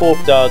got my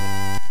 4th Doug.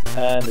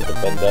 And a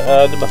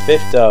defender. My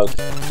 5th Doug.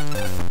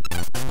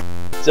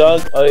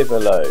 Doug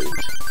Overload.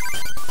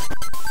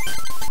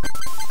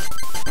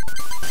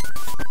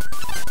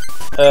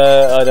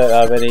 I don't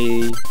have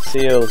any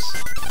seals,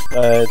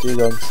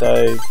 Dugong,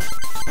 so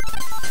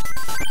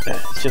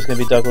it's just going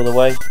to be Doug all the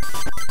way.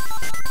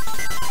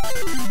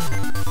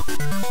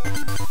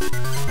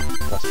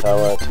 Plus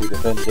power, 2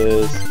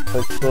 defenders,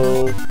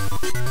 Pokeball.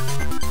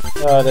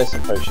 Oh, there's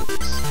some potions.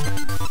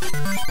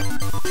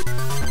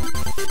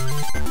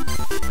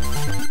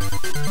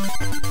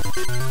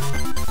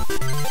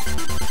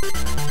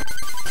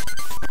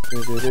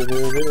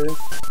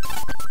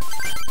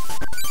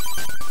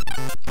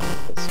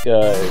 Let's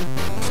go.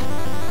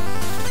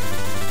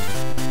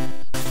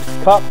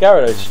 Carp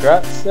Gyarados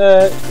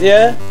strats?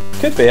 Yeah,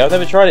 could be. I've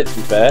never tried it, to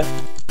be fair.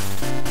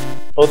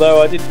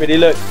 Although I didn't really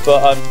look,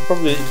 but I'm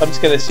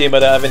just going to assume I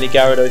don't have any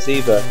Gyarados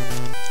either.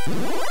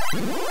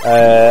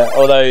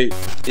 Although,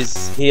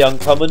 is he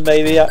uncommon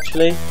maybe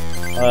actually?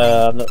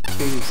 I'm not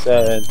too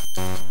certain.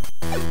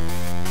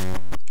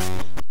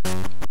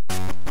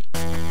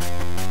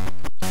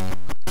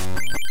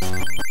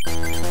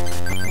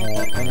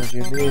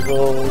 Energy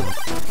removal.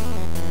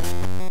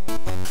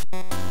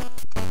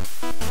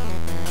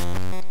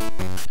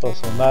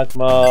 Fossil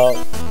magma.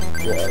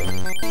 Yeah,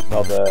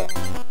 another.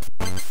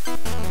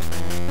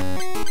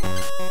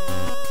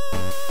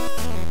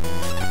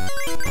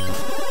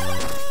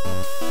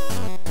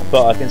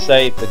 But I can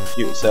save the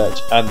computer search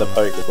and the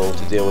Pokeball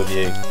to deal with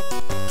you.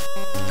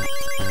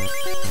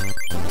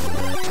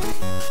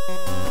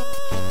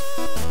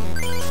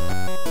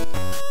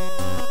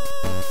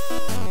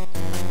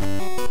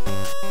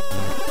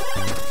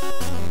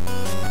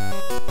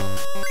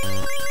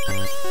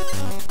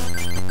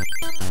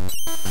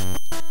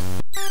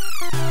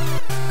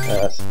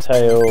 That's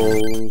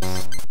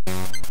Tails.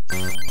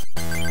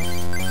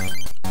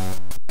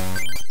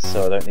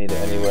 So I don't need it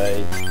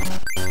anyway.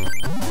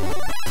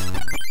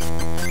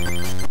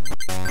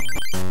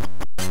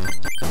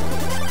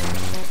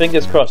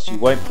 Fingers crossed you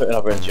won't put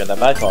another energy on that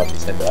magma after you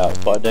send it out,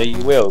 but I know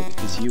you will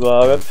because you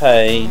are a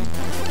pain.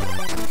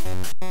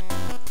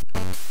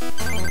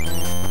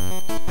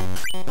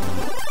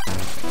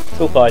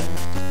 It's all fine.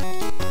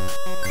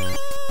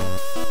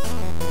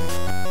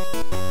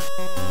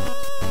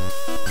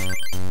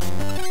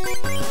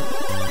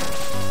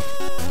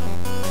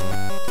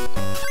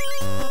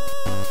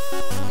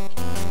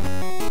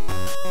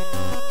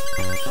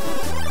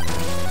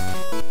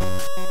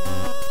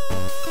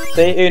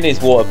 See, Uni's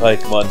water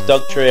Pokemon.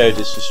 Dugtrio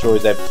just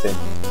destroys everything.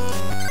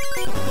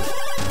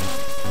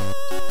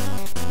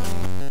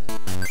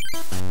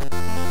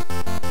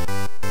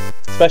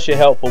 Especially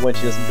helpful when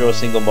she doesn't draw a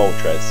single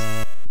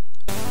Moltres.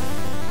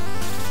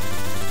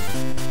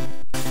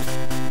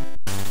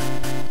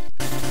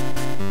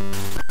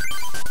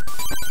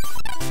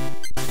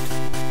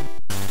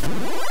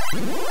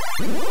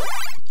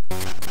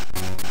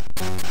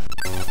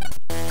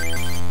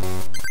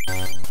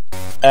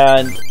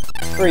 And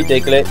 3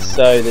 Diglets,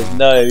 so there's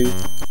no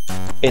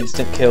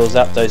instant kill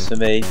Zapdos for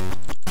me.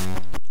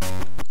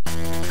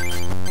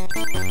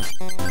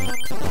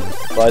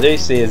 What I do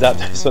see is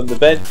Zapdos on the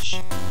bench.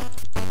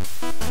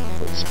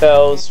 Which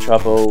spells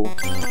trouble.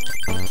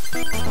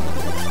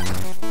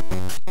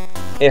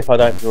 If I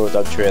don't draw a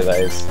Dugtrio, that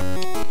is.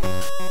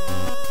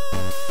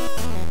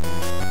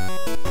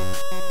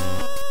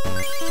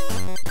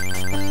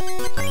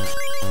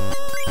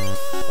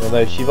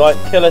 Although she might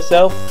kill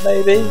herself,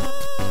 maybe?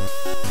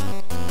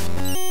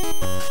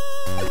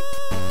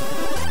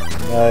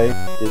 No,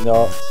 did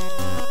not.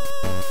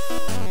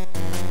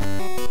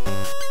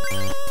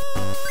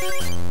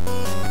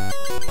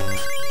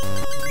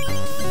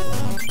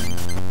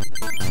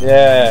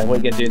 Yeah, what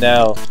are you gonna do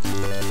now?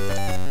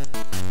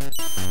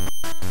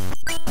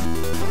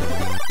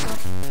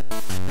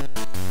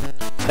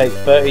 Take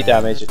 30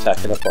 damage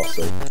attacking a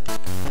fossil.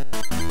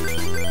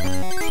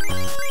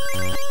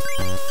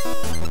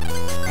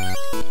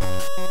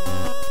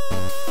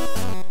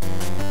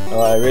 Oh,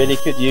 I really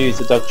could use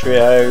the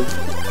Dugtrio.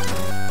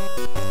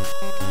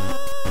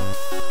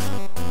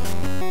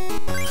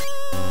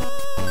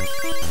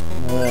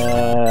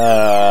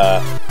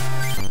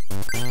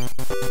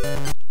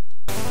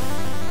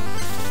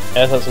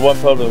 Yes, that's one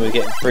problem with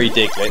getting 3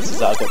 Diglets, is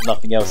that I've got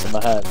nothing else in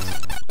my hand.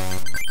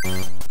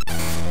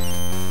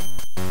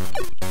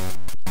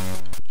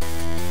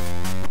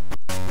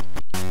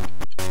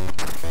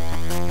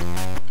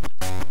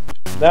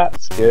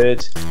 That's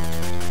good.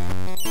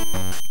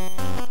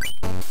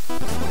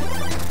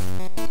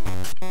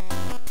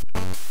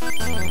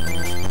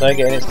 Don't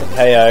get an instant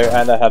KO,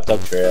 and I have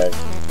Dugtrio.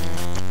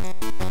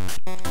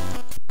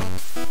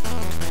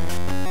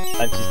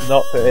 And he's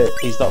not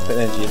putting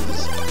energy in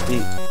this.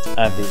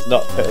 And he's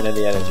not putting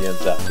any energy on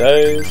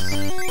Zapdos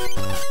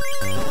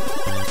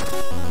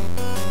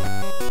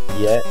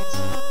yet.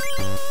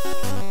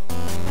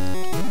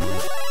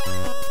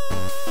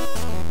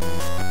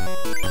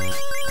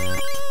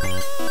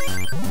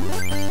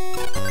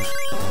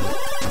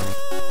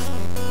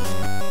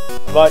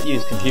 I might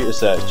use computer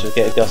search to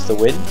get a gust of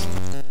wind.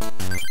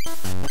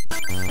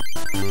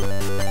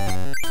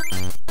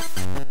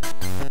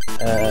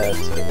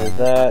 Let's get rid of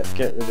that,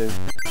 get rid of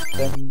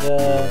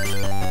Thunder.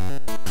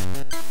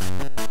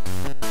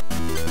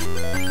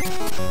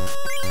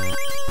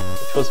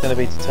 Was going to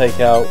be to take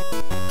out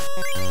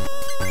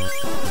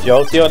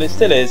Jolteon, it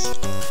still is.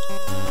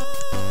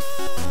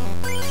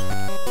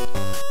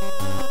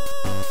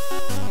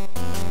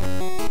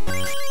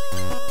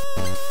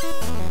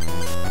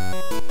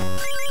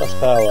 Plus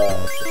power,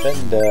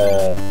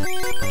 defender.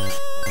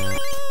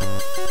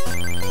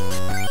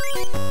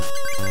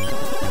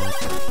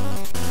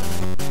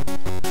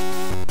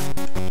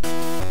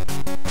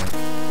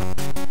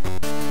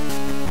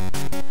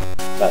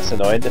 That's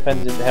annoying,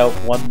 defender didn't help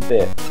one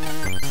bit.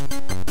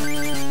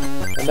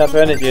 Another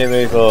energy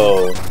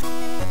removal.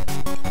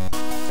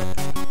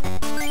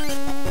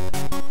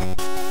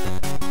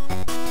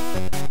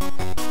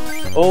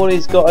 All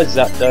he's got is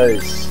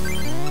Zapdos.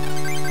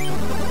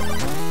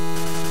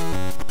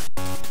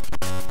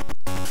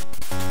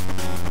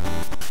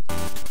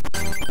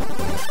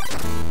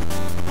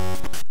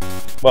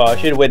 Well, I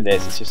should win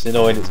this, it's just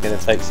annoying it's going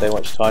to take so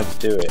much time to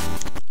do it.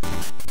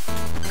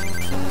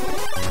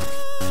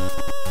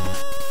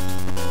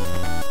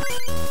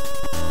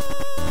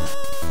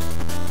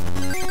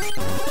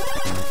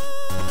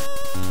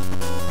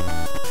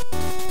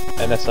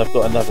 Unless I've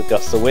got another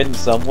gust of wind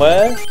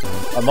somewhere.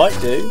 I might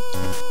do.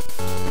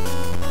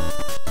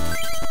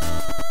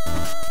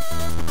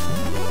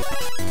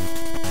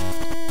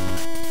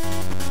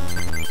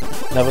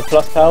 Another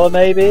plus power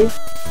maybe?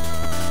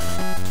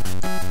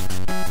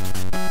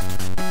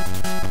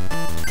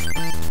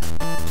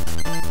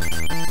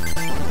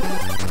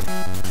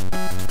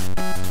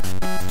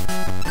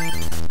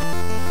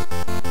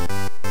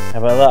 How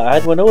about that? I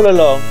had one all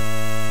along.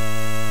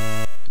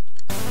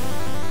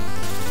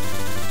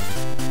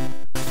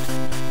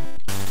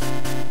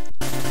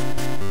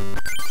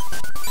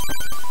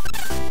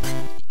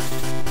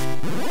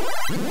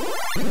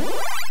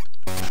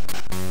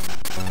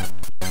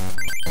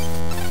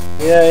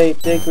 Yay,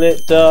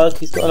 Diglett, Doug,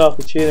 he's got an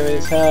Articuno in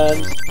his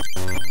hand.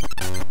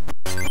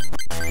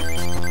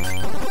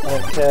 I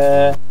don't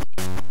care.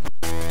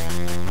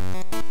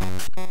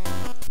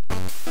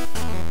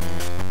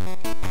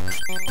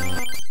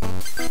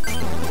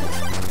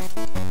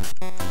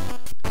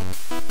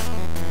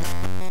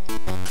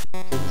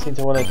 Doesn't seem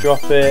to want to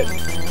drop it.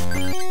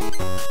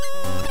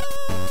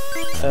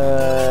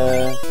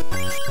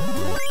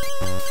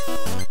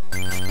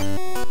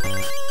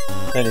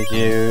 Don't need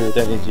you,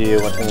 don't need you,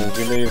 I want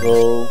energy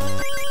removal.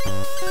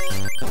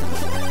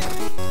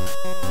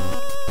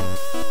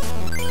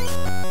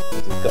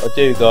 He's got a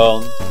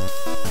dugong.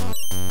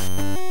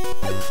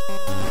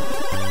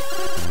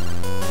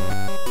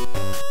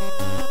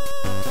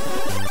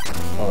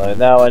 Although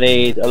now I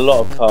need a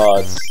lot of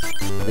cards.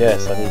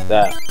 Yes, I need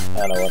that,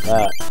 and I want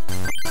that.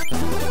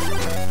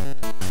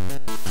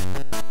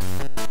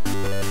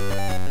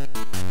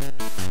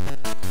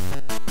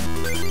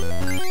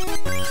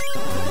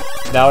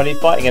 Now I need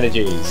fighting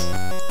energies.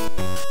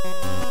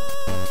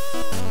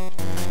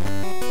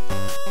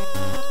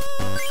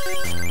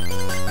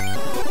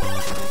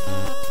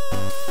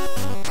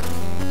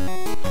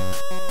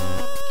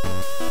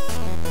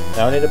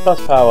 Now I need a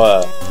plus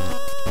power.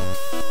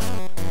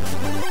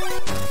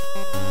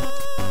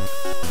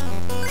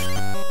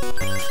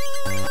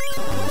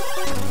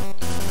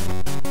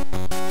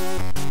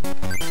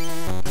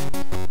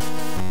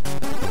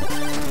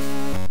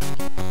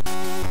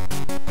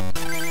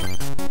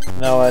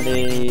 Now I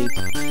need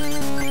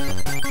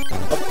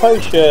a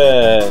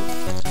potion.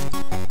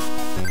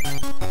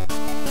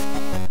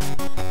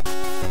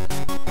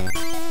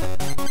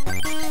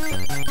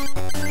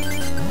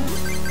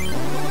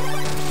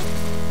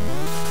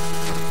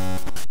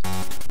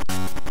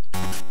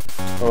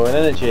 Or an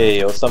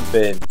energy or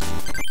something.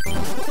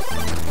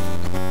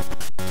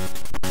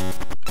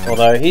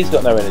 Although he's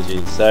got no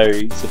energy, so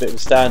it's a bit of a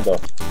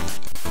standoff.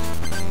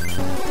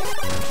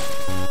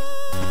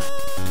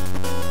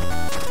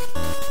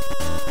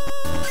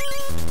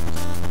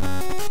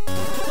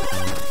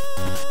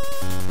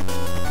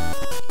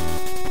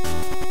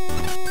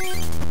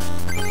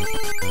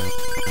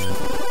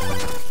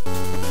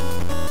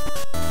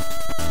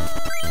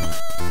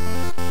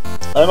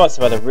 I must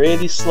have had a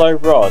really slow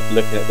rod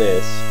looking at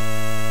this.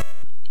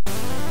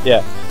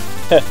 Yeah,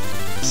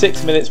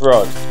 6 minutes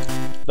rod.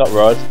 Not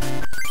Rod.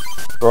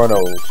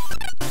 Ronald.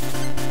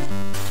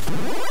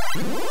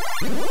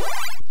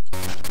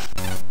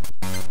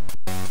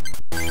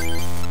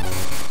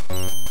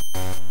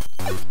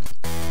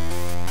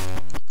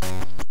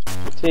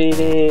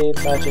 Teeny,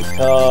 magic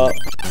card.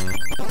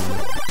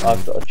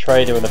 I've got a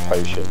trainer and a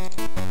potion.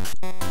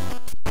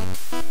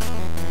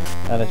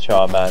 And a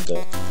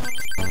Charmander.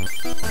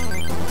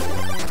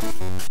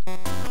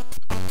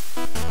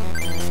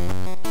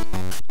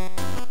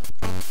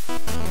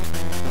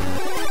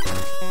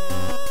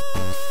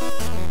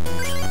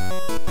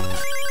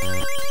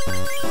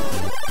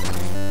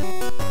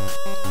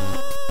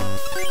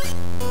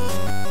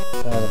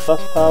 And a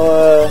plus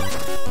power.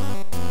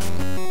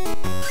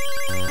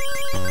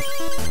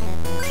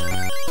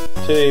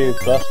 2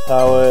 plus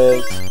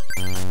powers.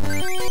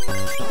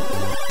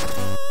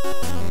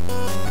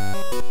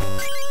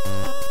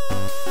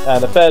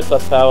 And a third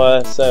plus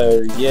power,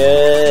 so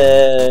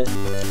yeah.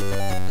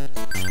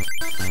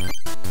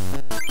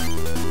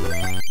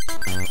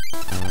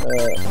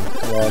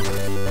 Come on.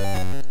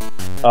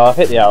 Oh, I've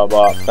hit the hour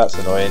mark, that's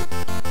annoying.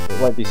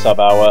 It won't be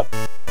sub-hour.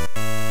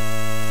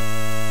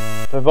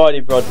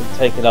 Provided Rod doesn't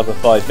take another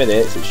 5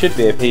 minutes, it should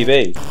be a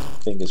PB.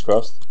 Fingers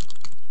crossed.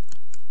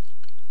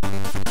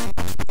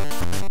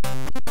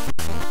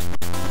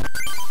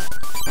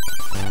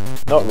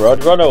 Not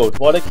Rod, Ronald.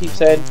 Why do I keep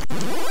saying?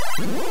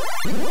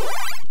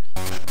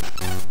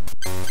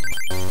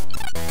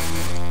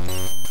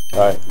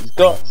 Alright, he's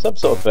got some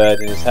sort of bird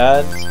in his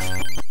hand.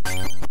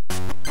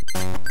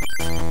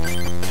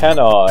 Can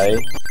I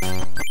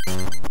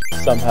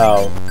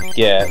somehow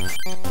get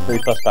 3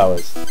 plus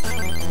powers?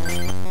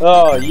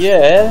 Oh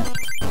yeah!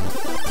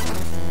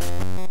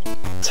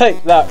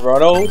 Take that,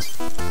 Ronald!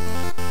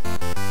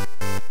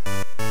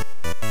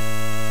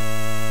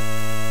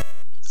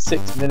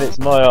 6 minutes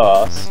my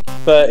arse.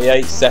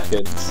 38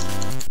 seconds.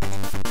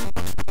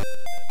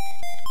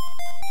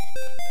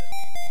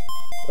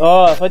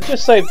 Oh, if I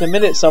just saved a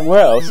minute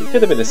somewhere else, it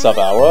could have been a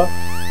sub-hour.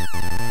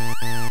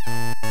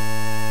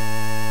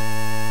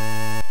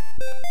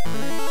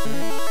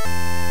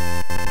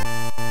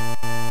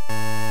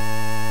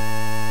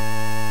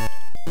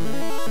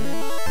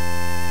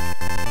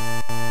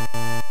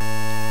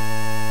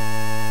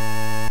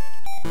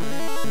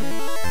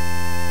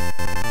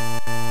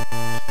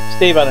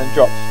 Steve Allen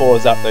dropped 4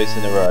 Zapdos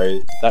in a row.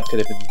 That could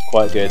have been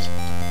quite good.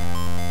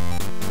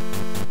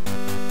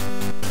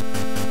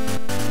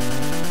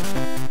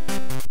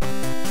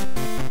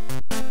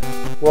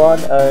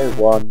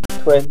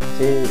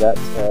 $101.20, that's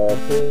a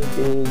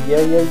PB,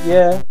 yeah, yeah,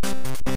 yeah.